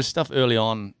thing. There was stuff early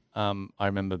on, I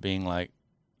remember being like,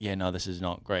 yeah, no, this is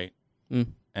not great.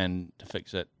 And to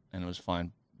fix it, and it was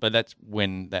fine. But that's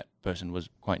when that person was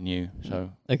quite new,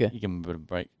 so you give them a bit of a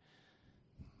break.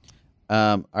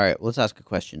 All right, let's ask a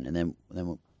question, and then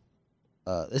we'll,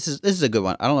 this is a good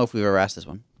one. I don't know if we've ever asked this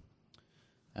one.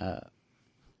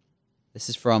 This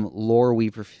is from Lore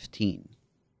Weaver 15.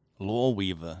 Lore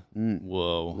Weaver.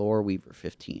 Whoa. Lore Weaver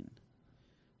 15.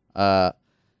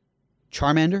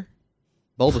 Charmander,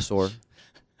 Bulbasaur,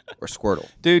 or Squirtle?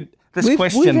 Dude, this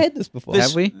question. We've had this before.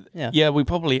 Have we? Yeah. Yeah, we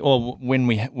probably, or when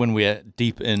we're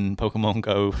deep in Pokemon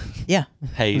Go. Yeah.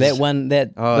 Haze. That one.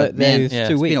 Man, those 2 weeks.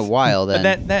 It's been a while then.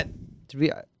 But that to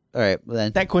be all right. Well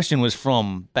then, that question was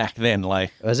from back then,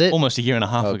 was it almost a year and a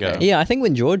half ago? Yeah, I think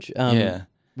when George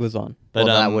was on. But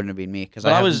that wouldn't have been me because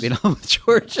I haven't been on with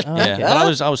George. Yeah, but I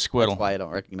was Squirtle. That's why I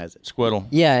don't recognize it. Squirtle.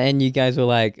 Yeah, and you guys were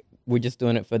like, we're just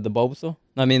doing it for the Bulbasaur.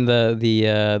 I mean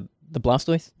the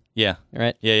Blastoise. Yeah.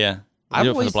 Right. Yeah. I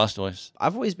do it for the Blastoise.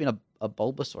 I've always been a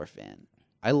Bulbasaur fan.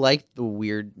 I like the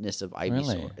weirdness of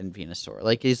Ivysaur and Venusaur.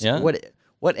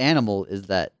 What animal is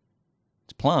that?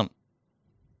 It's a plant.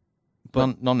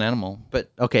 But not an animal.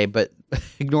 But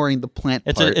ignoring the plant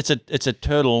part. It's a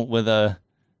turtle with a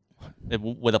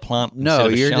plant. No,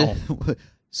 you're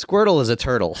Squirtle is a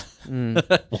turtle.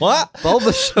 What?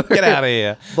 Bulbasaur. Get out of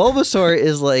here. Bulbasaur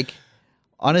is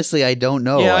honestly, I don't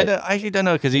know. Yeah, I actually don't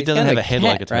know because he doesn't have a head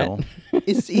like a turtle. Right?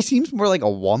 He seems more like a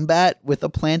wombat with a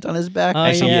plant on his back.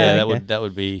 Actually, that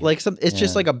would be it's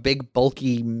just like a big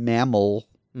bulky mammal.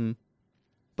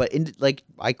 But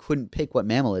I couldn't pick what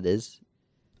mammal it is.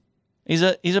 He's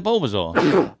a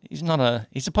Bulbasaur. He's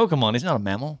a Pokemon. He's not a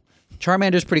mammal.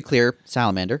 Charmander's pretty clear.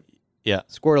 Salamander. Yeah.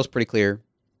 Squirtle's pretty clear.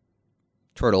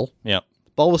 Turtle. Yeah.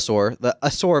 Bulbasaur.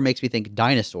 A saur makes me think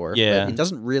dinosaur. Yeah. But it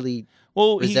doesn't really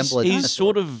Well, resemble a dinosaur. he's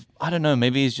sort of, I don't know,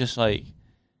 maybe he's just like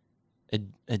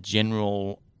a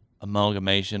general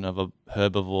amalgamation of a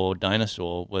herbivore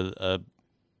dinosaur with a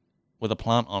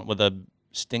plant on, with a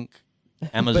stink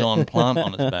Amazon plant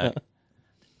on its back.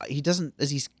 He doesn't.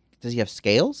 Does he have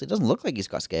scales? It doesn't look like he's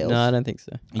got scales. No, I don't think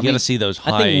so. You got to see those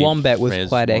high. I think Wombat was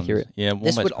quite ones. accurate. Yeah,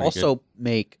 Wombat's This would also good.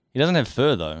 make. He doesn't have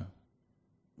fur though.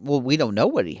 Well, we don't know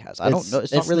what he has. I don't know.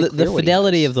 It's not really the clear what he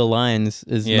fidelity has. of the lines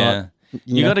is not.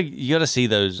 You gotta see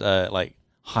those like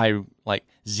high like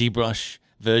ZBrush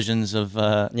versions of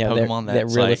Pokemon. That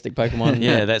realistic Pokemon.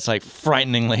 Yeah, that's like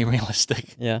frighteningly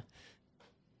realistic. Yeah.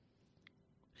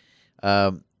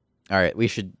 All right, we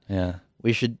should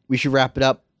wrap it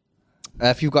up.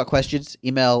 If you've got questions,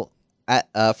 email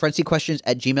at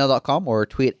frontseatquestions@gmail.com or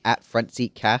tweet at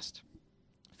frontseatcast.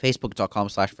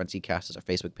 Facebook.com/frontseatcast is our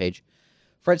Facebook page.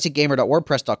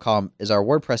 Frontseatgamer.wordpress.com is our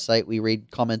WordPress site. We read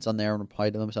comments on there and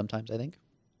reply to them sometimes, I think.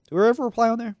 Do we ever reply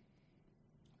on there?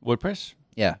 WordPress?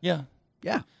 Yeah. Yeah.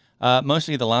 Yeah.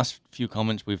 Mostly the last few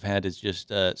comments we've had is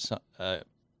just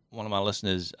one of my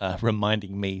listeners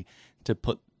reminding me to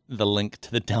put the link to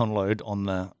the download on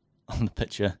the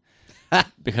picture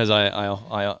because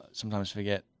I sometimes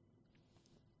forget.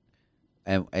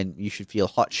 And you should feel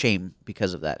hot shame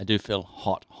because of that. I do feel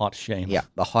hot shame. Yeah,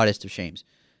 the hottest of shames.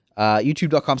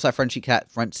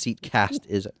 YouTube.com/frontseatcast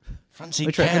is Front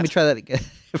Seat Cat. Let me try that again.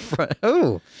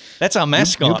 That's our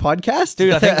mascot. New podcast,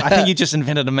 dude. I think you just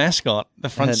invented a mascot. The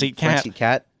Front Seat Cat. Front Seat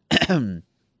Cat.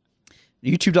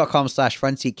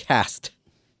 YouTube.com/frontseatcast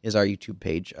is our YouTube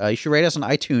page. You should rate us on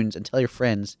iTunes and tell your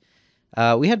friends.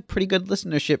 We had pretty good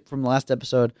listenership from the last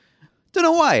episode. Don't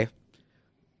know why.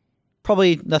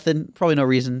 Probably nothing. Probably no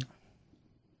reason.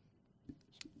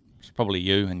 It's probably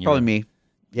you and probably me.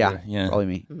 Yeah, probably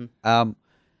me. Mm-hmm.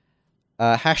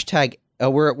 Hashtag.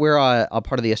 We're a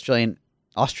part of the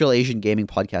Australasian Gaming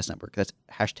Podcast Network. That's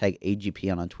hashtag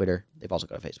AGP on Twitter. They've also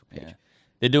got a Facebook page. Yeah.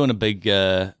 They're doing a big.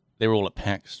 They're all at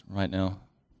PAX right now.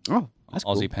 Oh, that's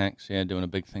Aussie cool. PAX. Yeah, doing a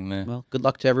big thing there. Well, good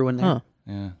luck to everyone there. Huh.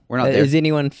 Yeah, we're not there. Is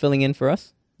anyone filling in for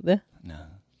us there? No.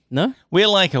 No. We're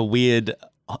like a weird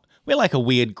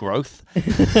growth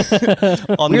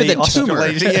on we're the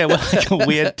Australasia. Yeah, we're like a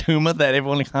weird tumor that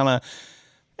everyone kind of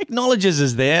acknowledges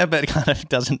is there, but kind of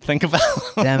doesn't think about.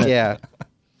 Damn it. Yeah.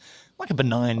 Like a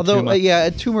benign Although, tumor. yeah,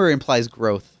 a tumor implies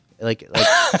growth. Like I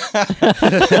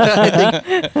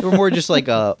think we're more just like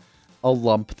a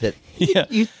lump that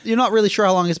you're not really sure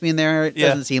how long it's been there. It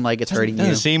doesn't seem like it's hurting you.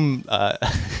 Doesn't seem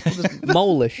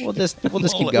mole-ish. We'll just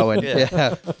keep going.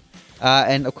 Yeah.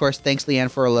 And of course, thanks Leanne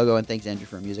for our logo, and thanks Andrew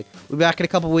for our music. We'll be back in a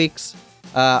couple weeks.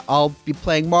 I'll be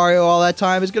playing Mario all that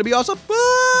time. It's gonna be awesome. Bye!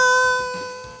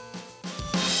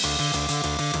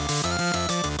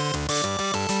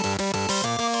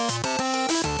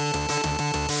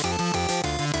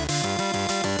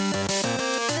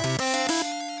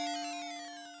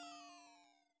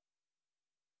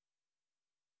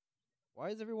 Why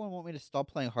does everyone want me to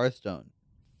stop playing Hearthstone?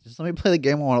 Just let me play the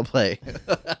game I want to play.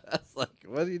 It's like,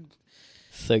 what do you...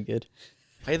 So good.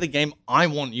 Play the game I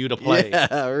want you to play.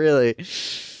 Yeah, really.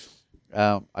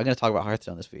 I'm going to talk about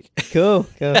Hearthstone this week. Cool.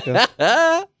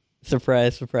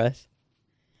 Surprise.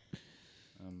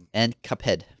 And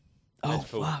Cuphead. Oh,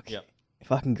 cool. fuck. Yep.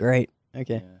 Fucking great.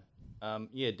 Okay.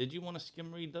 Yeah. Did you want to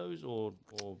skim read those or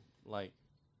like?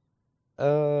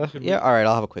 Yeah. All right.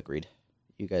 I'll have a quick read.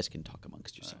 You guys can talk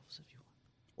amongst yourselves if you want,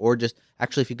 or just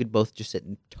actually, if you could both just sit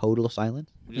in total silence.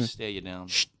 We'll just stare you down.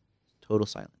 Shh. Total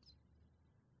silence.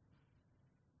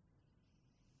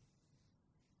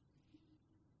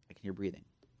 I can hear breathing.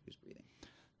 Who's breathing?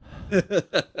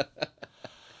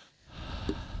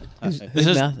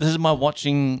 This is my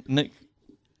watching Nick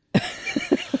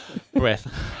breath.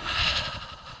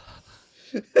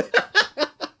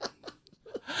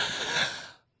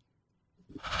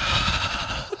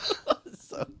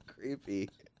 So creepy.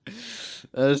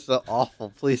 That is so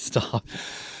awful. Please stop.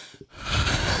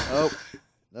 Oh,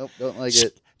 nope, don't like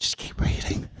it. Just keep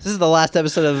reading. This is the last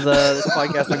episode of this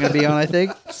podcast I'm going to be on, I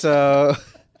think. So,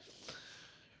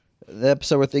 the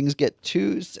episode where things get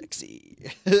too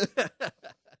sexy.